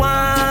where she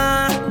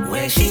want.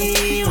 Where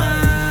she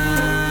want.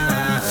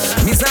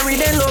 Misery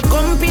they love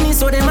company,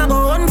 so them a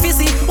go on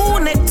fizzy. Who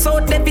next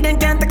out them fi them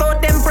can't take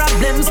out them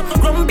problems.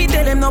 Grumpy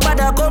tell them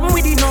nobody come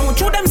with it now.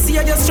 True them see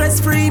you just stress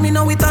free, me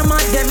know it a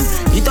mad them.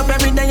 Eat up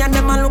every day and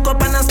them a look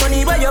up and a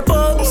study where you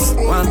pose.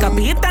 One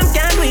copy it and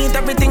can't do it.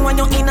 Everything when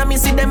you in a me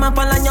see them up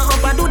and you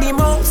up and do the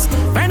most.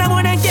 Find out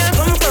where they can't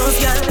come close,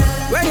 girl.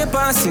 When you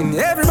passing,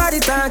 everybody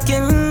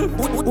talking.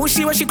 Who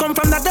she where she come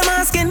from that them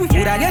asking.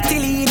 Would I get the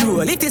lead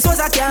role if this was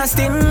a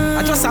casting?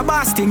 I just a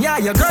Boston, yeah,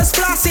 your girls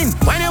flossing.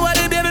 When you want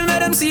the baby, make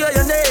them see you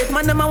your date.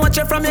 Man, them a watch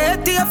you from your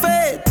head to your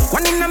feet.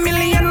 One in a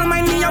million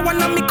remind me of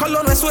one of me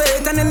cologne with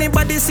sweat. And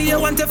anybody see you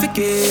want to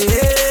forget.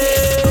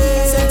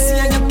 Sexy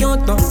and you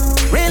cute too.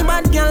 Real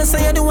bad girl, so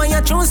you do what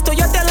you choose to.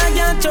 You tell a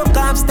girl choke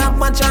off, stop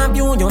watch and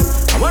view you.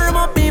 I worry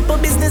about people,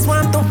 business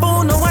want to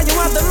phone. No, why you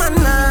have the man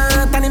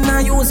not and him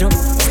not use you.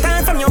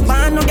 Start from your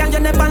band, no girl you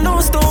never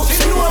lose to.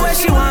 She know where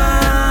she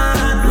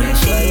want. Where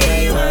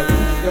she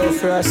want.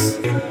 for us.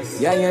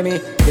 Yeah, hear me?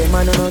 Them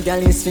man no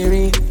girl is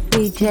free.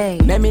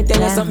 DJ. Let me tell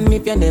you Ram. something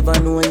if you never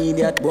know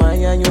idiot boy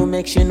and you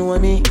make she know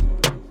me.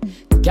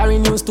 Carry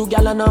news to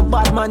gal and a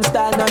bad man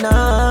style,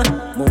 nah.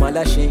 Mama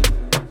da she.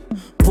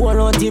 Pour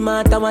out the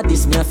matter what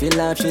this me I feel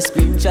like she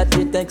screenshot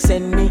the text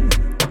send me.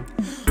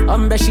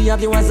 She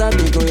have you as a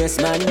big yes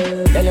man.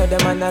 Tell you the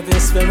man have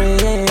his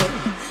spirit.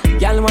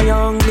 Girl when you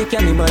hungry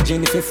can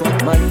imagine if you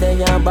fuck man then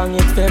you bang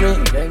it ferry.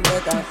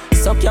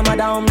 Suck your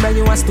mother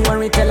you a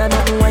story tell her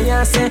nothing what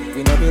you say.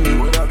 We no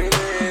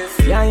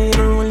believe. You ain't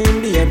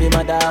ruling baby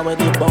mother with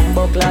the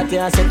bumbo clot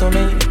you say to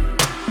me.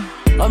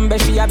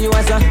 She have you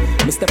as a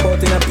Mr.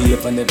 Pot in a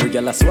beef and every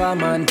girl a swarm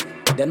man.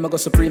 Then me go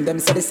supreme them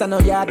say this a no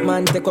yard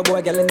man. Take a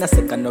boy girl in a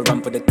second no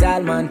run for the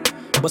tall man.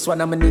 Boss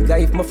one of my nigga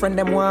if my friend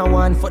them want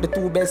one. For the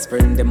two best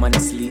friend them man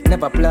sleep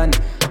never plan.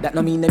 That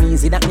no mean them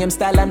easy that name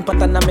style and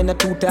pattern I'm in a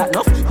two talk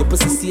enough. The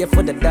pussy safe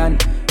for the done.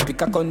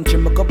 Pick a country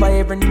me go by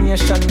every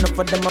nation. Enough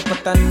for them a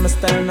pattern my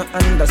style no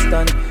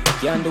understand.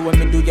 Can't do what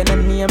me do you no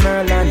name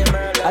Merlin.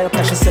 I'll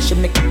cash a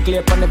session make it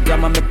clear from the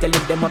grammar. Me tell you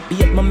them a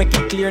beat me make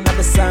it clear not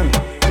the song.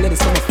 Play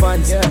this for my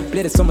fans,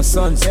 play this for my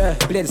sons,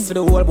 play this for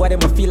the whole boy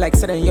them a feel like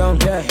sitting young.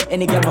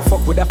 Any girl my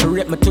fuck would have to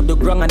rape me to the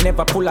ground. I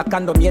never pull a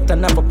condom yet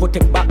and never put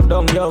it back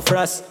down. Yo for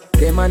us,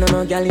 them man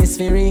no girl is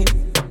free.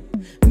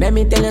 Let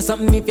me tell you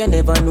something if you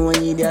never know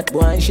idiot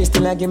boy, she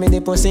still a give me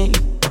the pussy.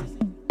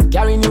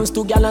 Carry news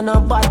to gal and a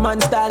bad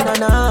man style,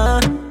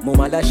 nah.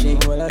 Mama da she.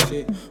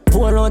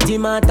 Pour out the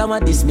matter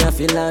what this me I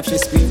feel like she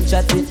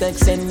screenshot the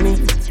text send me.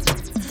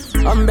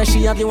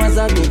 She have you as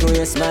a big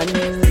yes man.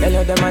 Tell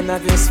you the man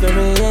have his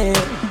spirit.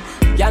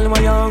 Girl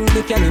when you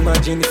hungry can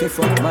imagine if you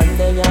fuck man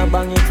then you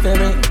bang it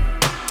ferry.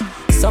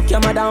 Suck your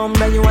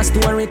mother you a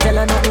story tell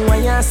her nothing what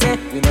you say.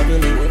 We no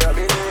believe.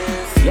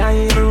 You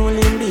ain't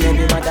ruling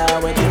baby mother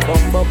with the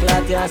bumbo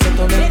clot you say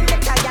to me.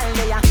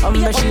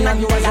 She have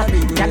you as a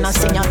big you no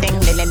see your thing,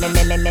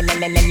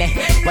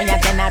 when you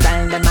turn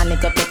around, them a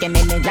lick up picking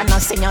in it. You no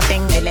see your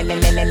thing,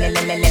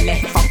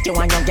 fuck you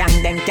and your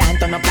gang, then can't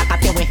turn up like a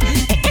peewee.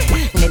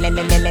 We no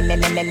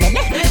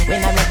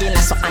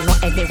regular, so I know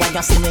everywhere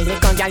you see me. You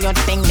can get your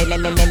thing,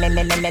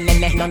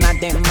 none of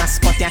them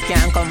mascot you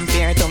can't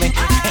compare to me.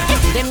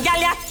 Them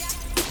gal ya,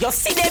 you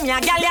see them ya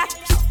gal ya.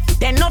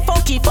 They no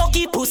funky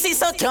pussy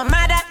so your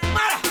mother.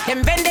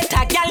 Them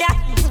vendetta gal ya.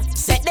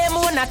 Set them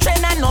on a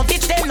train and no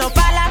bitch them no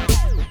pala.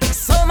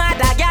 So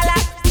mad a gala.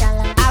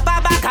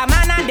 Ababa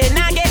kamana they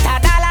na get a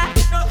dollar.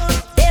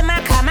 Them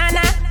a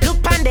kamana look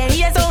pan the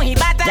ears on he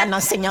batter. You no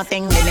see your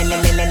thing,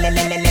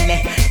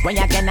 when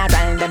you turn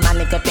around them a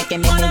lick up picking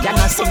in it. You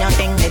no see your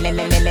thing,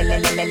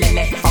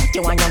 fuck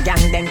you and your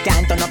gang then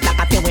can't turn up like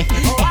a peewee.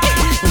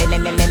 We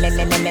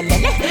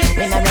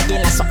no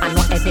regular so I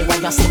know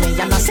everywhere you see me.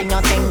 You no see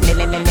your thing,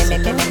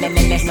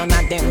 none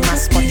of them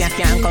mascot you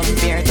can't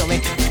compare to me.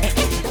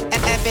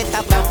 Every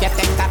top of you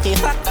think cocky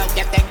hot,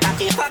 you think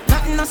cocky hot.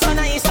 Nothing no so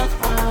nice, girl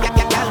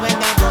when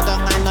they go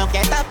down and no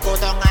get up, go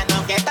down and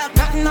no get up.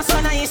 Nothing no so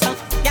nice,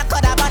 you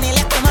coulda bunny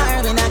left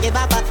tomorrow, we no give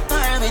up,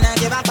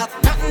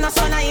 Nothing no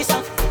so nice,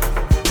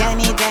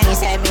 Jenny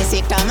said me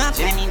sick to my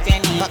Jenny,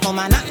 but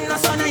woman nothing no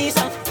so nice.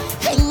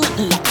 Hey,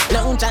 nothing like a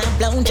blow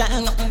job,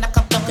 nothing like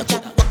a blow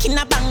job. Walk in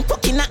a bank,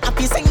 walk in a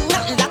happy, sing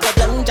nothing like a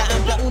blow job.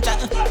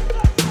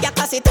 You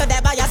cuss it to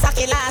the boy you suck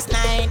it last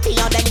night.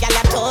 You then girl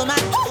you too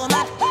mad.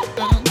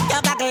 You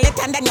gaggle it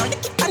and then you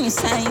lick it on your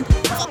side.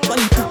 Fuck on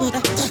you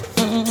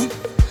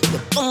the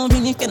phone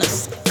when you can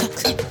suck.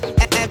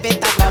 A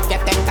bit of love you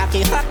think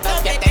cocky hot,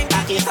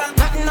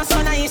 nothing no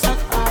so nice. Girl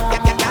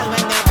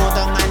when they go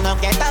down and no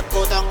get up,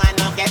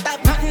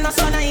 nothing no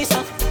so nice.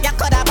 You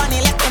coulda bunny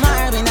left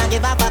tomorrow, we no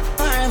give up,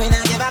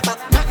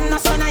 nothing no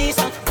so nice.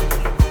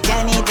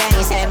 Jenny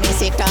said me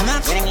sick to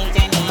much,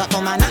 but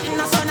woman nothing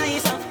no so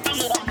nice.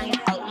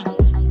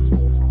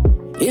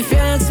 If you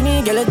ask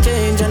me, girl, I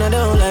change and I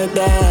don't like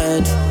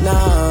that. No,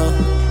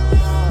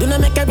 do not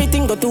make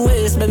everything go to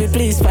waste, baby.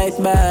 Please fight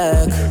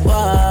back.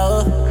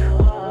 Wow,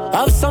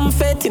 have some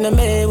faith in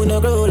me. We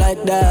no grow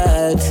like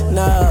that.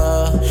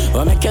 No,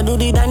 what make you do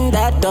the done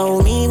that?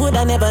 Don't me would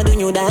I never do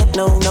you that?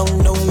 No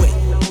way.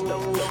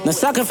 No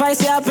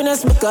sacrifice your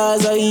happiness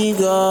because of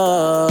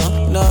ego.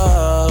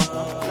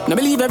 No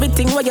believe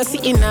everything what you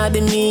see in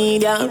the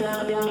media.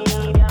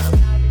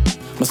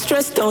 I'm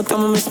stressed out,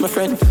 I'm miss my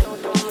friend.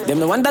 Them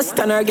no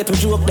understand or get to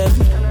joke them.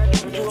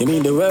 You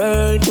mean the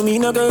world to me,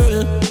 no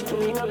girl.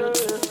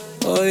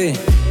 Oi,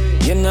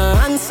 you no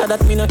answer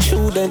that me not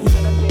true then.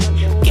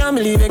 Can't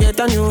believe you get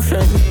a new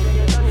friend.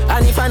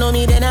 And if I know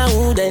me then I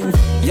wouldn't.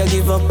 You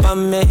give up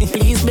on me,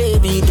 please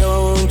baby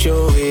don't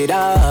throw it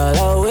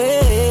all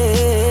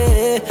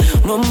away.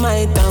 We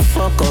might have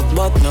fuck up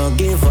but no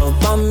give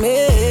up on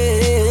me.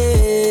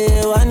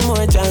 One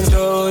more chance,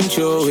 don't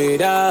throw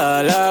it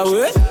all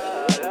away.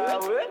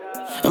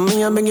 I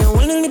mean, I beg you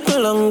one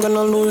little longer,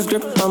 gonna lose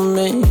grip on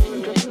me.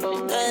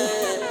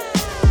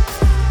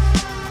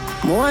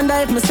 I wonder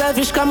if I'm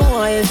selfish, come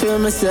on, I feel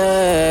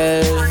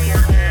myself.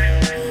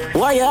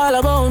 Why you all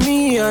about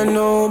me and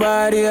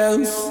nobody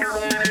else?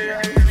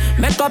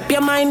 Make up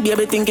your mind,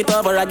 baby, think it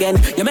over again.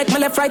 You make me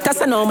left right,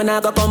 as I know, me nah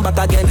go come back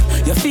again.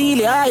 You feel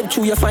it hype,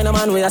 true, you find a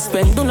man where you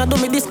spend. Do not do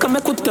me this, come me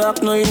could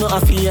talk, no, you know I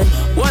feel.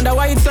 Wonder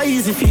why it's so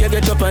easy for you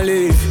get up and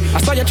leave.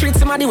 I saw you treat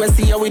somebody when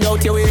see you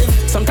without your way.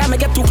 Sometimes I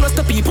get too close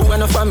to people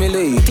when a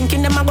family.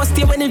 Thinking them I go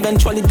stay when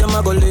eventually them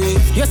I go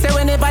leave. You say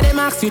whenever they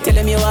ask you, tell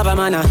them you have a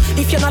manner.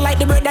 If you not like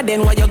the brother,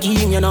 then why you give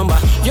him your number?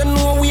 You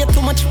know way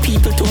too much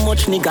people, too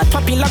much nigga.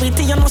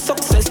 Popularity, you know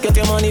success, get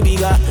your money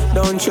bigger.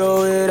 Don't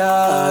show it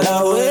all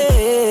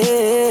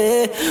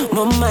away.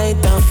 My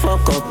might have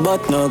fuck up,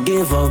 but no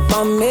give up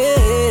on me.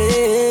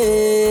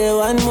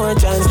 One more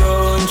chance,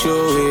 don't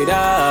show it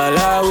all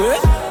away.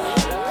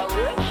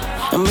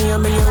 I mean,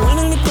 you run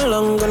a little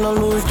long, gonna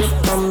lose the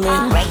on me.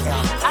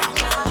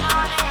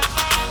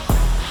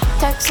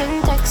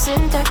 Texting,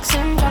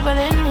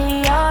 troubling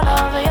me all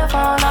over your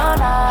phone all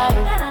night.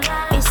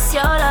 It's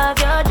your love,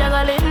 you're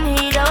juggling,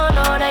 he don't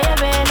know that you've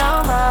been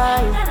on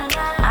mine.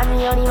 I'm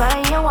the only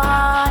one you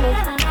wanted.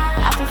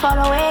 I can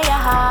follow where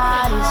your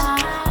heart is.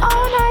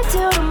 All night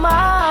till the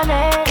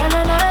morning.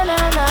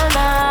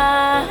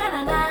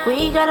 Na.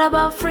 We got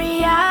about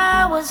 3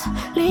 hours.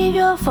 Leave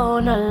your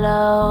phone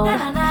alone.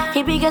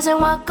 He be guessing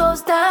what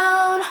goes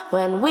down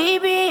when we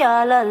be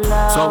all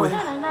alone. So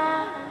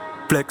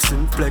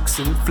flexing,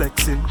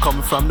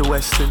 coming from the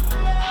western.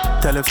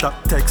 Tell him stop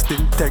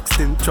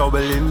texting,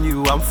 troubling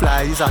you. I'm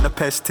flies on a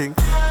pesting.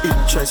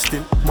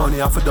 Interesting, money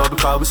off a double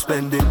car we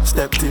spending.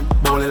 Stepped in,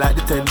 bowling like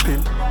the 10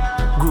 pin.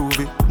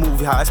 Groovy,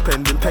 movie high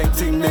spending.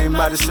 Painting name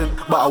Madison,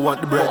 but I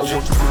want the bread.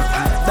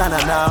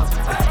 Now.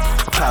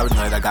 I'm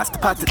paranoid, I got to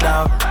pat it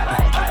down.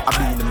 I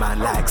been the man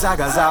like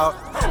Zaga's out.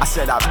 I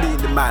said I been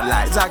the man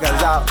like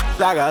Zaga's out.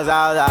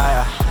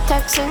 Yeah.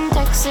 Texting,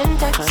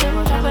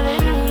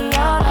 troubling me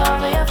all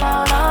over your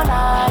phone all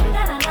night.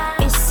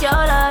 It's your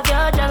love,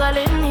 you're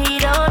juggling, he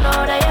don't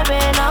know that you've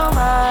been on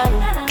mine.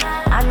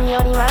 I'm the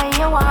only one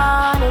you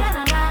wanted.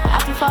 I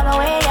can follow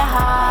where your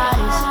heart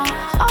is.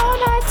 All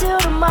night till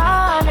the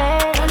morning.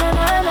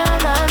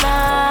 Na.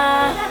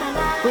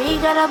 We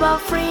got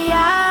about 3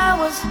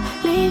 hours.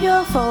 Leave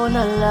your phone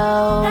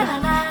alone.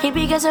 He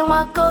be guessing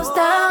what goes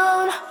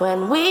down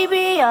when we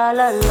be all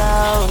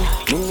alone.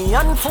 Me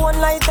on phone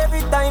light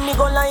every time me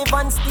go live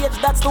on stage.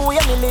 That's the way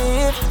me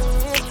live.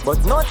 But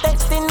no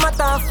texting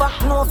matter of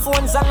fact, no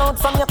phones allowed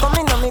from you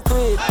coming on me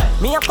quick.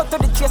 Me a cut to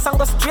the chase and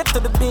go straight to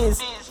the biz.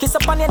 Kiss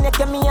up on your neck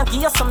and me and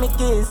give you some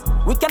kiss.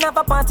 We can have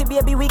a party,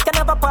 baby, we can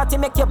have a party.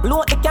 Make you blow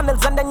out the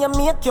candles and then you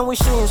make your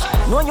wishes.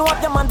 Know you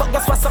have your man, but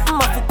guess what, something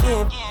must be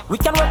give. We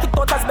can work it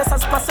out as best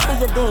as possible,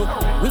 you think.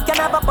 We can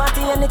have a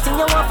party, anything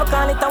you want for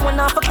call it. And when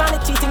I for call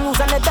it, cheating, use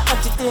another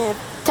adjective.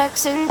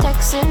 Texting,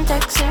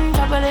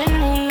 troubling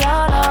me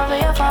all over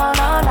your phone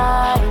all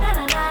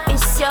night.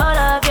 It's your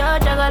love, you're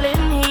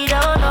juggling, he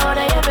don't know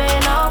that you've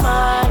been on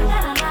mine.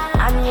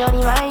 I'm the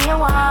only one you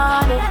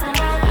wanted.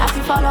 I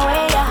can follow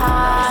where your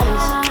heart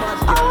is.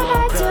 All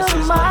night till the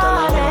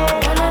morning.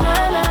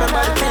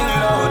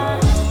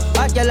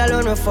 Hot girl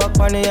alone no fuck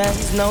on the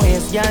ends. No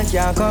ace girl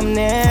can't come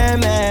near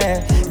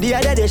me. The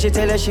other day she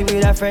tell her she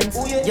with her friends.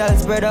 Girl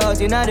spread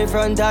out in the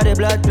front of the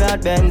blood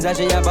clot Benz. And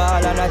she a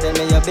ball and I tell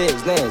me your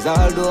business.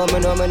 Although me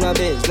know me no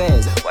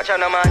business. Watch out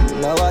no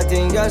man. Now I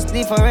think just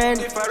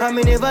different. I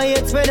me never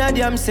yet spread a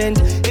damn cent.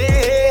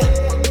 Hey,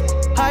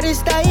 how the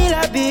style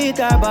I beat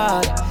her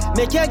bad.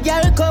 Make your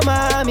girl come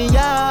on me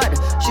yard.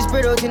 She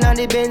spread out in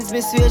the Benz.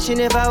 Me swear she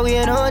never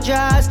wear no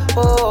dress.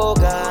 Oh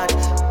God.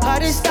 How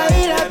the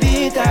style I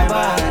beat her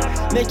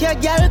bad. Make your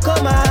girl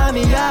come on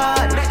me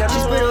yard. She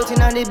spread out in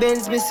the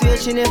Benz. Me swear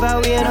she never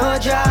wear no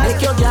dress.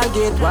 Make your girl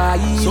get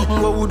wild.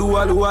 Something what we do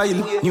all the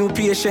while. New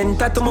patient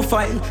tattoo my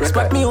file.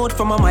 Spot me out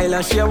from a mile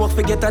and she a walk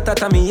forget a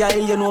tattoo me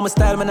aisle. You know my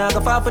style, man I go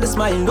far for the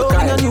smile. No,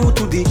 I'm not new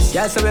to this.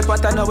 Y'all say we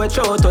pattern now we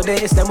throw to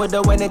this. Them we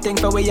do anything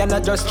for we and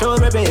not just throw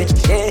a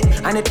bitch.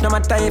 Yeah, and it no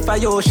matter if I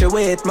yo she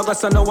wait. My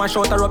son no one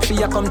shot her up,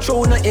 she a come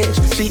through no edge.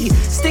 She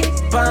stick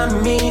by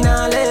me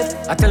now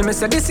left. I tell me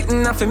say this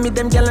sitting up for me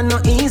them gyal no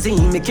easy.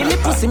 Me kill it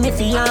pussy me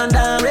fi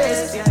under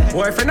rest.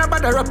 Boyfriend a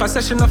bother up a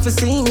session of to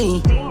see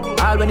me.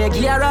 All when you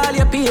give her all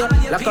you pay.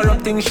 Like her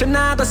up thing she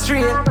not go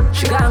straight.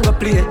 She gon' go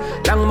play.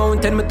 Long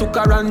mountain me took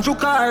her and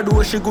juke her.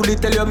 Do she goodly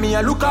tell you me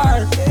a look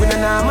her. We no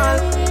normal.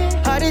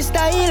 How the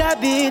style I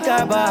beat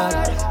her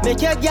bad.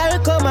 Make your girl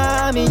come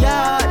on me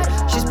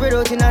yard. She spread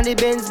out in the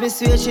Benz. Me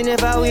swear she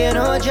never wear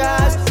no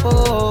dress.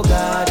 Oh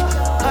God.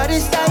 How the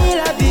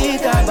style I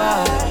beat her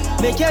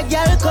bad. Make your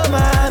girl come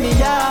on me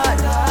yard.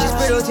 She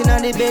spread out in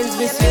the Benz.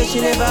 Me swear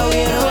she never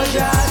wear no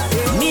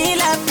dress. Me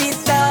love to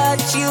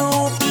touch you,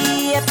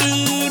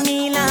 baby.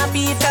 Me love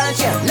to touch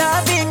you.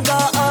 Loving go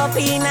up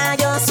in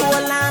your soul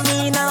and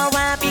me no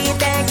want to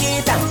take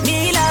it out.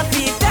 Me love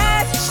to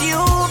touch you,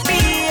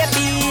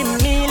 baby.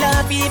 Me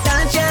love to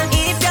touch you.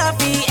 If you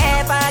feel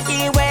ever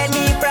give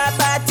me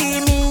property,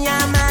 me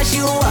a mash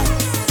you up.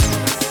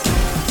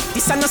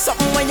 This is not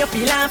something when you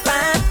feel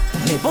fun.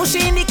 Me push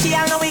in the key,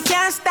 I know we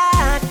can't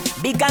start.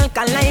 Big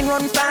alkaline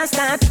run fast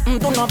that.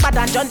 Do not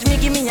bother judge me,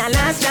 give me a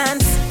last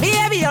chance.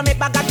 Baby, you make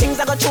bag of things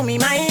that go through me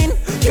mind.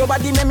 Your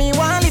body make me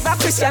want live a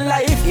Christian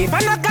life. If I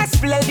not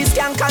gospel, this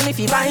can call me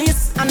fi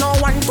vice. I know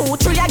 1, 2,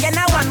 3 again,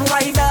 I want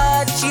why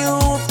that you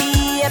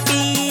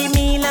baby,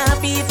 me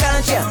love it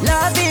touch you.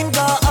 Loving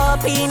go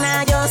up in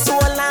your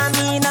soul and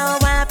me no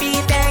happy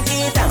take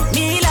it out.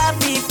 Me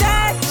love it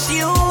touch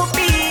you,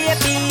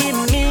 baby,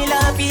 me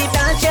love it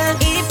touch you.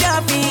 If you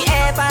be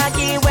ever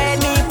give when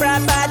me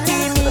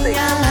property, me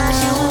a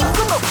mash you.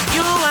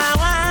 You are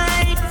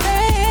white,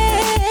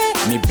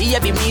 me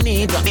baby, me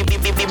need you, me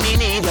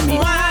need you, me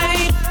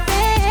white.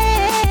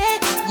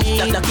 Me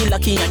lucky,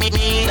 lucky, I'm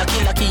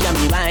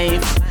me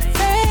wife.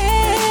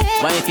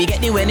 Why if you get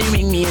the wedding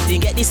ring, me if you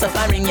get the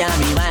suffering, yeah,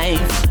 me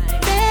wife.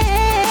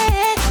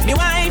 Me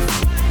wife,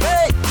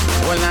 hey.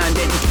 Hold on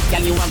then,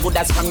 girl, you want good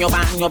as from your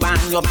band.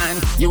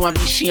 You want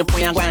be shape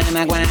when you gwan.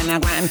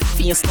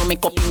 Face no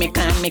make up, me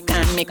can.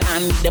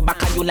 The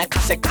back of you like a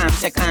second.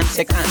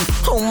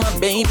 Oh my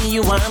baby,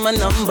 you are my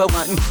number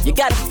one. You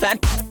got a fat,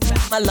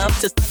 my love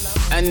to,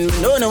 and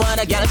no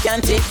other girl can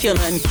take you,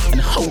 man.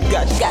 And oh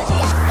God, you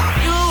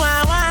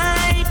are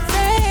white,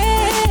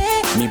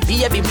 me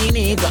baby, me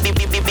need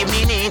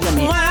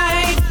me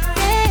wife.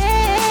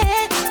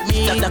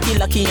 Me lucky,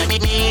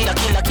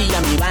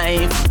 I'm me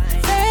wife.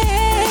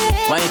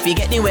 Why if you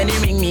get the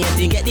wedding ring, me if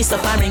you get the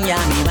suffering, yeah,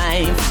 me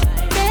wife.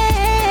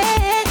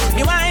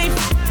 Me wife.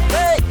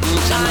 Hey.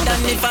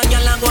 Jordan, if a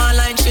girl a go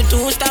online, she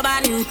too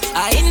stubborn.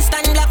 I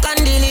instant block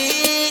and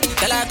delete.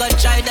 Tell her go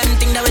try them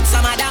thing that with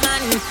some other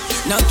man.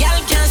 No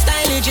girl can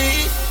style it, G.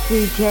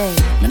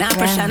 DJ. Me not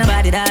pressure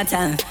nobody that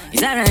time.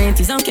 It's alright,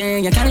 it's okay,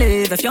 you can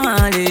live if you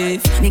want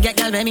live. Me get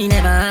girl baby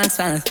never ask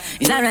for.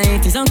 It's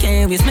alright, it's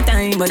okay, waste my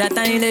time, but that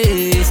time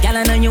is. Girl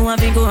I know you want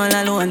to go all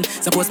alone.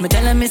 Suppose me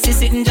tell her me see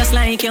sitting just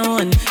like your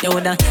own. You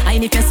woulda, I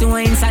need to see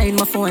what inside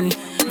my phone.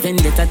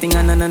 Vendetta thing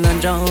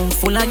and drown.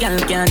 Full of girl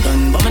can't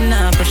done, but me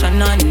not pressure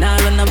none. Nah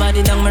run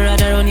nobody down, me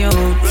rather run you.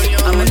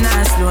 I'm a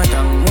not slow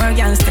down. More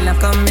girls still a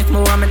come if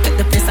me want me take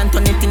the place and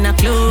turn it in a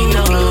club.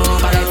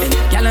 Alright then,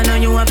 girl I know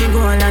you want to go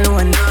all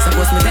alone.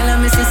 Suppose me tell her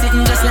me see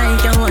sitting just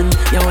like your own.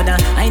 You woulda,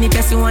 I need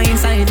to see what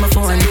inside my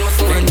phone.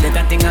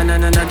 Vendetta thing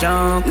and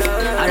joke.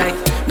 Alright,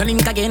 no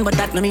link again, but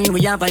that no mean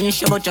we have an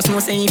issue. But just know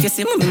say if you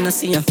see me, no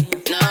see you.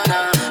 No.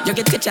 You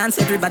get the chance,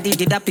 everybody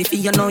get happy for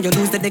you know. You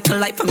lose the deckel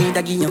life for me,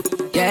 that give you.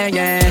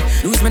 Yeah.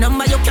 Lose my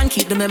number, you can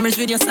keep the memories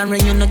with your son.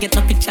 When you no get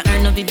no picture or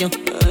no video.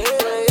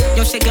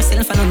 You shake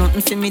yourself, I know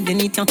nothing for me, they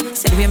need you.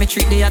 Said the way me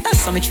treat the others,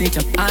 so me treat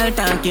you. All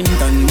talking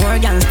done, more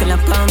gangs still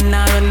have come.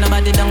 Now run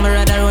nobody down, me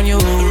rather run you.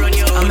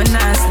 I'm a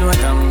nice slow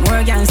down,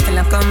 more gangs still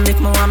have come. If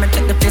me want me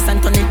take the place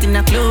and turn it in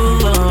a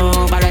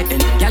club. Alright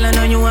then, girl I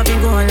know you have been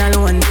going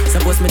alone.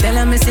 Suppose me tell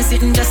her me see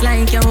sitting just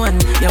like your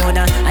one. You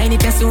woulda, I need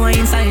to see what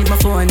inside my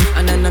phone.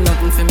 And I know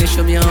nothing for me,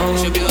 should be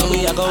home.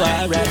 We a go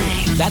alright,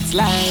 that's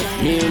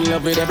life. Me in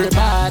love with every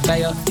part of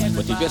you.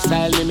 But if you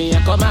style me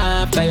I come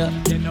after you.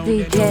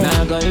 DJ.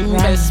 Now go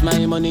invest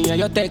my money and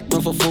you take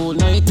me for food.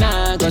 No it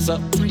nah go so.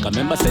 Cause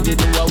remember said you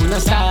do what we no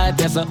start,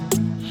 yes so.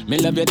 Me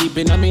love you deep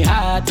in my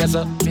heart, yes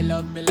so.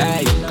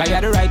 Hey, cause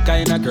you're the right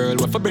kind of girl.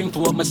 What for bring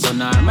to up my son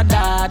or my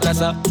daughter,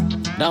 so.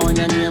 That one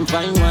your name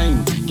fine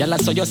wine. Girl I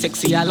saw you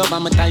sexy all over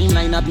my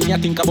timeline. Have me I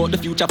think about the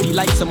future, feel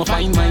like some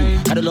fine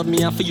wine. Gotta love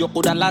me and for you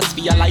coulda last for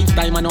your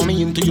lifetime. I know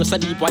me into you so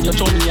deep while you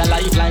show me a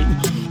lifeline.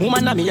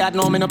 Woman of me yard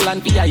know me no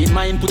plan for you in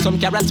mind. Put some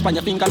carrots on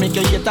your finger make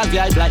you hate as the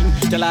eye blind.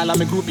 Tell all of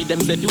me groupie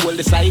them say you hold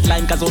the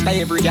sideline. Cause out of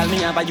every girl me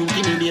have a you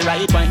give me the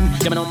right wine.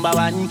 You're my number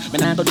one, me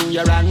not go do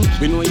you wrong.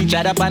 We know each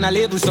other on a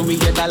level so we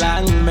get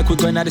along. Make we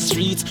go into the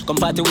streets, come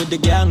party with the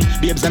gang.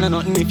 Babes and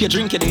nothing if you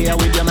drink it there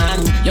with your man.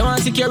 You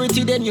want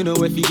security then you know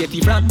where you get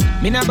it from.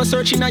 Me not go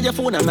searching on your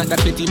phone, I'm not that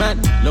pretty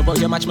man. Love how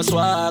you match my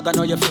swag, I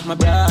know you fit my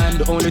brand.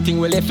 The only thing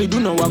we left we do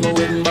know I go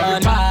with and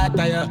burn. Part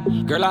of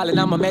you, girl all in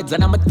on my meds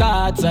and I'm a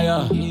thoughts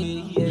of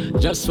you.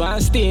 Just wanna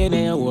stay in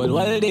here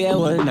all day,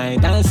 all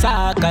night and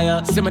sock of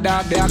you. See my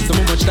dog, they ask so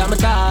much time I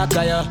talk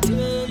of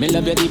you. Me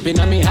love you deep in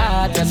my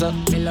heart, yes so.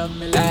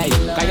 Hey,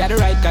 cause you're the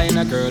right kind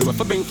of girl. What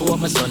for bring for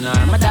my son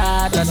or my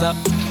daughter, so.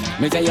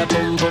 Me say your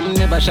pum pum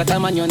never shut a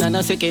man, you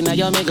not sick in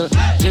your miggle.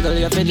 Jiggle,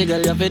 you fi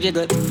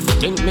jiggle.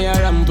 Think me a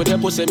ramp with your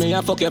pussy, me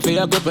a fuck you for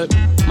your gripple.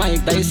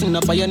 Mike Tyson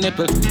up on your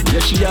nipple. Yeah,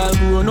 she all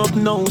grown up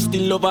now,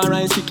 still love her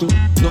and sickle.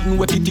 Nothing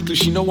with it tickle,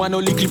 she no want no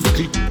lickly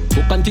prickly.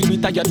 Fuck until we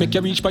tired, make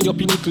you reach for your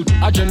pinnacle.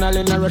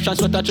 Adrenaline a rush and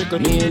sweat a trickle.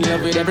 Me in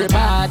love with every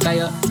part of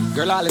you.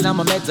 Girl all in on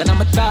my meds and on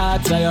my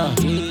thoughts of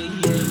you.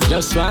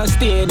 Just wanna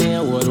stay in here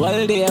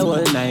all day,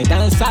 all night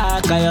and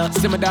sock of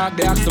you. See my dog,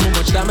 they ask so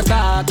much time I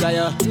talk of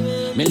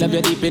you. Me love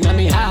you deep in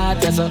my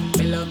heart, yes so.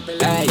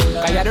 Hey,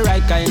 cause you're the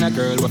right kind of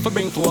girl. What for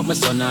bring for up my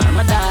son or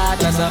my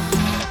daughter, so.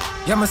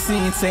 Yeah, my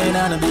seat saying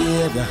on the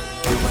behavior.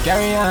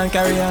 Carry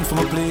on for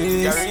my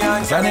place.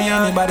 Cause I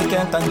know anybody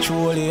can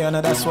control you, and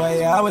that's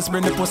why I always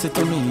bring the pussy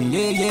to me.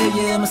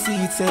 Yeah, my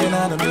seat saying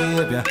on the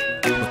behavior.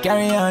 But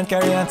carry on,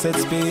 set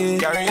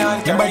speed.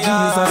 Remember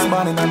Jesus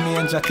born in a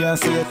manger, can't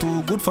say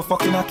too good for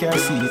fucking a car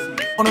seat.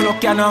 On no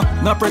look ya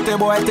no pretty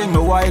boy thing,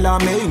 no while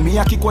on me. Me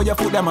a kick where you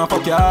put them and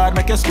fuck your hard,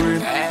 make you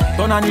scream.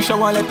 Turn on the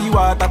shower, let the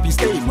water be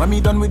stain. When me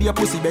done with your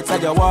pussy,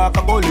 bedside you walk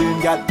a bowling,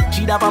 girl.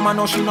 She da man,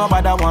 no she no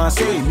bother want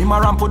say. Me ma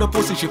ramp for the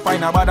pussy, she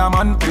find a bad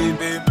man pain.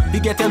 He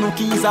get her no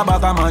keys, a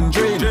bag a man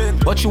drain.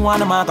 But she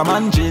wanna mark a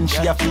man Jane,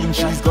 she a fiend,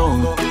 she's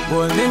gone.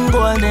 Golden,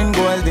 golden,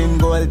 golden,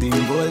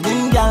 golden,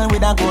 golden girl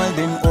with a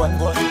golden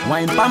gold.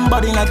 Wine pan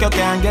body like you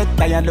can't get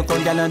tired. Look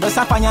on girl and just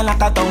a fire like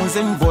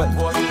 1,000 volt.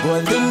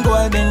 Golden,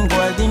 golden,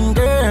 golden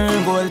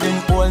girl, golden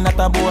hole, not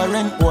a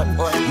boring hole.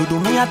 You do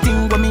me a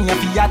thing when me a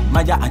fi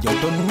admire, and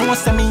you don't know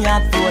say me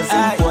a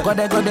frozen.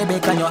 Go the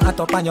bake and you hot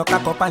up and you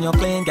cock up and you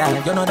clean girl.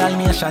 You know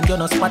Dalmatian, you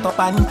know spot up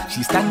and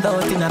she stand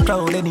out in a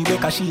crowd anyway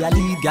 'cause she a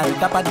lead girl.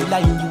 Top of the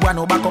line, you want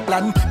no backup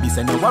plan. Me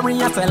say no worry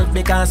yourself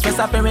because stress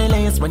up your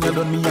lace. When you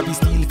done me a be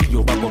steal for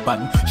your backup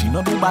and she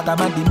no do bag a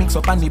man, the mix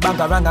up and the bag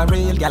a rang a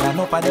rail. Girl I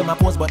know for them a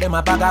post but them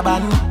a bag a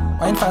ban.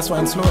 Wine fast,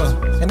 wine slow,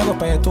 you no go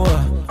pay your tour.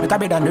 Make a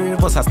bed and the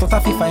reverse, a stuff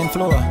a fine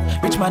floor.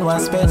 Rich man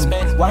want spend,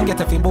 want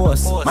get a fi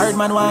boss. Married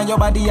man want your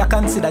body, I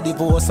consider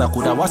divorce. I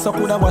coulda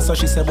was so,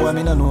 she say boy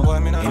me no know.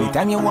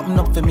 Anytime you open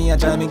up for me, I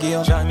jam me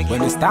gear.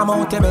 When it's time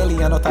out your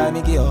belly, I no time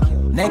me gear.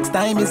 Next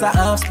time is a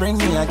offspring,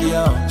 me a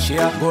gear. She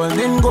a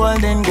golden,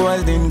 golden,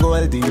 golden,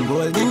 golden,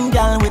 golden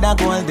girl with a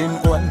golden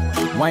hole.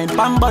 Wine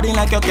pan body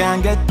like you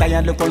can't get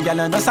tired. Look on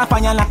girl and just a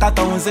fire like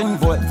 1,000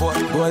 volt.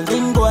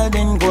 Golden,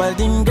 golden,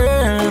 golden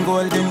girl,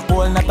 golden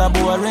hole, not a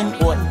boring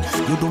hole.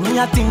 You do me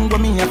a thing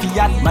when me a fi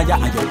admire,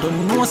 and you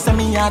don't know say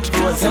me a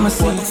true. Say me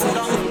see.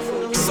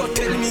 So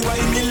tell me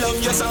why me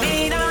love you so.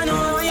 Me don't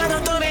know you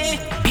don't to me.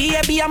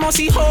 Baby I must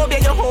see hope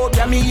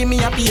ya me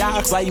happy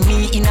ask why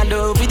me in a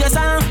love with your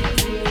song.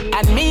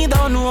 And me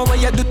don't know what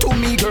you do to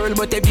me, girl,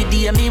 but every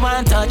day me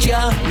want touch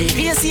ya. Me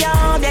face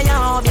ya,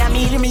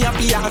 me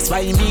happy ask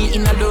why me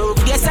in a love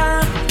with your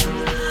song.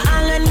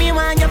 And when me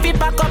want you fi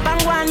pack up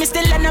and go on, me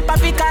still end up a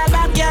fi call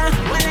back ya.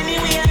 Well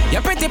anyway,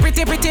 you're pretty.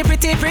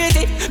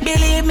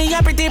 Believe me,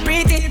 you're pretty.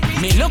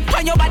 Me look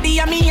on your body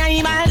and me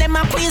eyeball them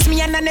a quiz me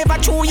and I never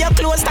chew your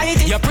clothes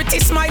tight. Your pretty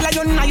smile and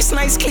your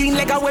nice clean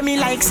leg away me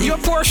likes. Your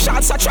poor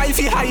shots I try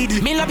fi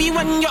hide. Me love you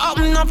when you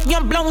open up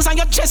your blouse and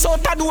your chest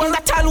out the door.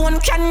 That alone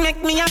can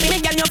make me happy. Me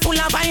girl you full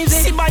of vibes.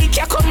 See bike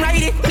you come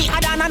ride it. Me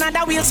add on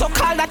another wheel so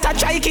call that a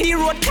trike. The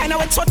road kinda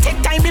wet so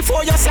take time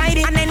before you slide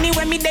it. And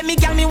anyway me dem me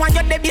girl me want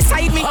you there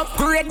beside me.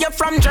 Upgrade you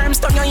from germs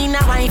to you in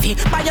a wifey.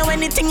 Buy you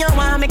anything you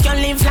want make you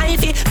live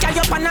lifey. Carry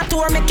you on a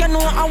tour make you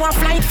know how a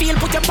flight feel.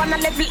 Put you on a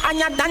level and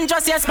you done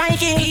just yes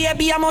Mikey.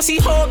 Baby I must see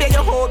hope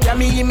ya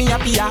me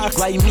happy ask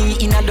why me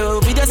in a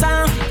love with your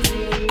song.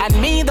 And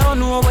me don't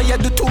know what you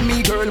do to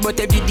me, girl, but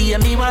every day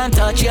me want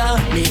touch ya.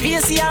 Me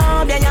face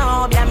ya,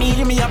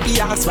 me happy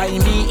ask why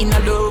me in a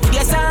love with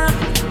your song.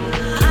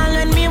 And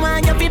when me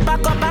want you fi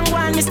back up and go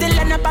on, me still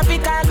end up a fi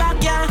call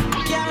back ya.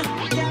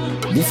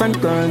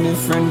 Different girl,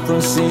 different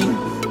proceed.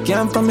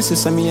 Can't promise you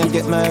so me I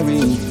get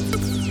married.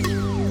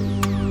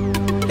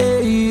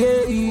 Hey.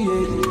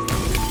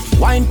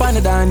 Wine pan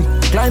the dan,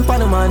 climb pan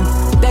the man.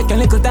 Take a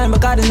little time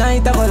because the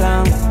night I go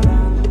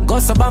long. Go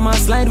so by my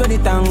slide with the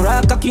tongue.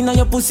 Rock cocky on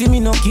your pussy, me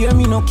no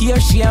care.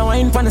 She a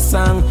wine pan the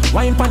song,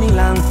 wine pan the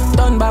long.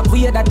 Turn back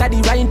way that at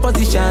the right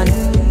position.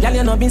 Girl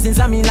you know business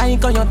and me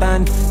like on your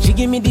tan. She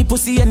give me the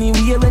pussy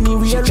anywhere.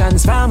 She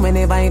transform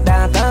whenever I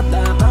dark up.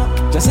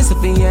 Just as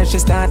a year she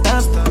start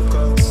up.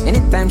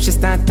 Anytime she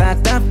start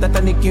up, that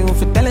on the queue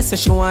for tell her say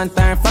she want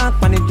her fuck.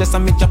 When it just a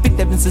me chop it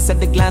ever since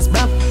the glass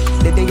broke.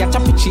 The day I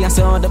chop it she a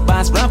say all the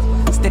pass rap.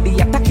 Steady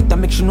attack it to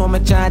make sure no me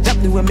charge up.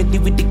 The way me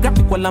deal with the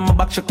graphic while I'm a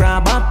back she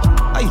crab up.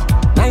 Aye.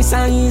 Nice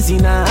and easy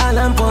now all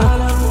and pull.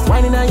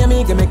 Whining on you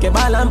make a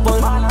ball and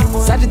pull.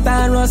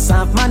 Sagittarius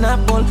half man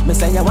a pull. Me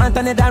say you want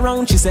another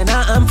round, she say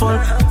nah I'm full.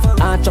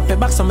 I chop it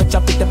back so me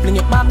chop it to fling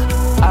it back.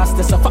 Ask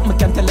the so fuck me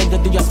can tell her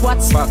you do your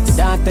squats. The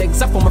dance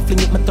exact when me fling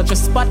it me touch your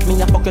spot.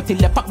 Me a fuck you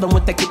till you pop then we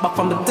take it back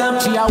from the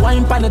damn. She a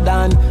wine pan the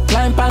dan,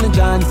 climb pan the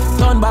john.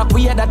 Turn back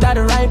we that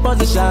the right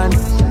position.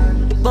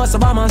 Go so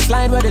by my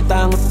slide with the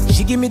tongue.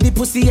 She give me the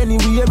pussy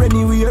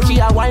anywhere. She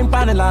a wine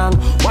pan the long,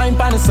 wine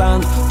pan the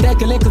song.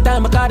 Take a little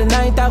time because the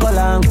night I go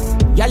long.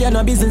 Yeah, you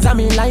know business I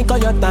mean like how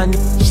you done.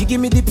 She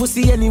give me the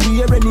pussy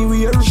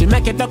anywhere. She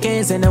make it okay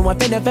and then what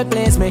never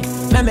place me.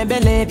 Me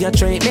believe you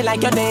treat me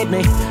like you need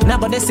me.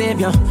 Nobody save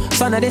you,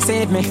 son of they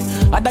save me.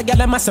 Other girl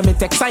them ask me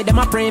take side them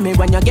a pray me.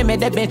 When you give me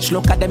the bitch,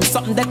 look at them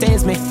something that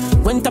taste me.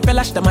 Went up and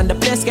lash them and the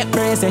place get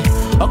crazy.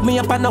 Hug me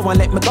up and no one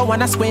let me go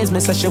and squeeze me.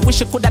 So she wish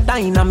she coulda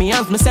died on me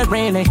hands. Me say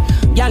really,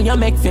 girl you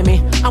make for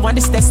me. I want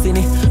this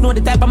destiny. Know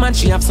the type of man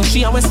she have, so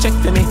she always check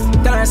for me.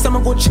 Tell her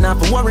some good she not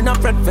for worry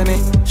not fret for me.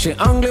 She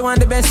hungry want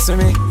the best for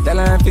me. Tell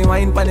her if you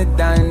wine pan it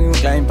down,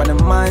 climb pan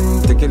the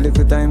man. Take a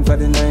little time for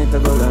the night to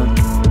go down.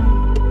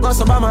 Go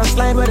so by my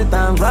slide with the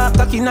tongue. Rock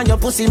cocky on your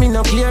pussy, me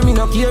no clear.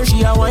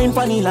 She a wine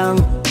pan the long.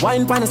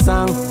 Wine pan the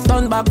song,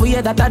 turn back way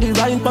that are the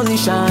right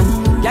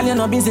position. Girl, you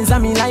know business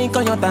and me like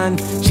on your tan.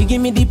 She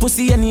give me the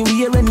pussy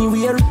anywhere,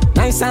 anywhere.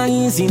 Nice and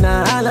easy,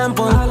 now all and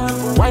pull.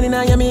 Wine in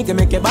your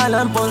make a ball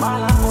and pull.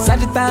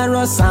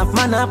 Sagittarius, half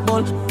man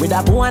apple. With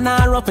a bow and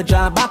a rope, a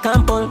draw back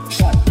and pull.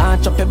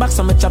 Chop your back,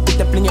 so me chop it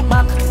up in your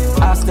back.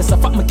 Ask this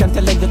fuck, me can't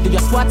tell you to do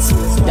your squats.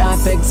 Yeah,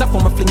 take exact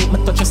when me fling it,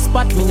 me touch your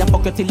spot. Me your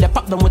pocket till you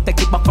pop, then we take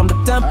it back from the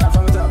top.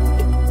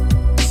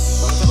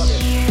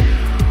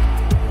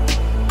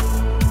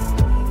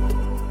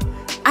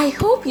 I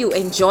hope you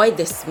enjoyed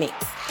this mix.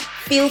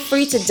 Feel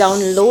free to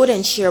download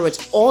and share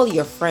with all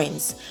your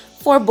friends.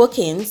 For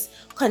bookings,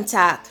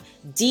 contact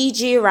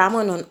DJ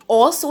Ramon on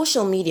all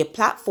social media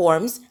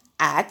platforms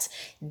at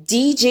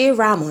DJ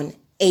Ramon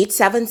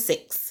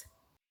 876.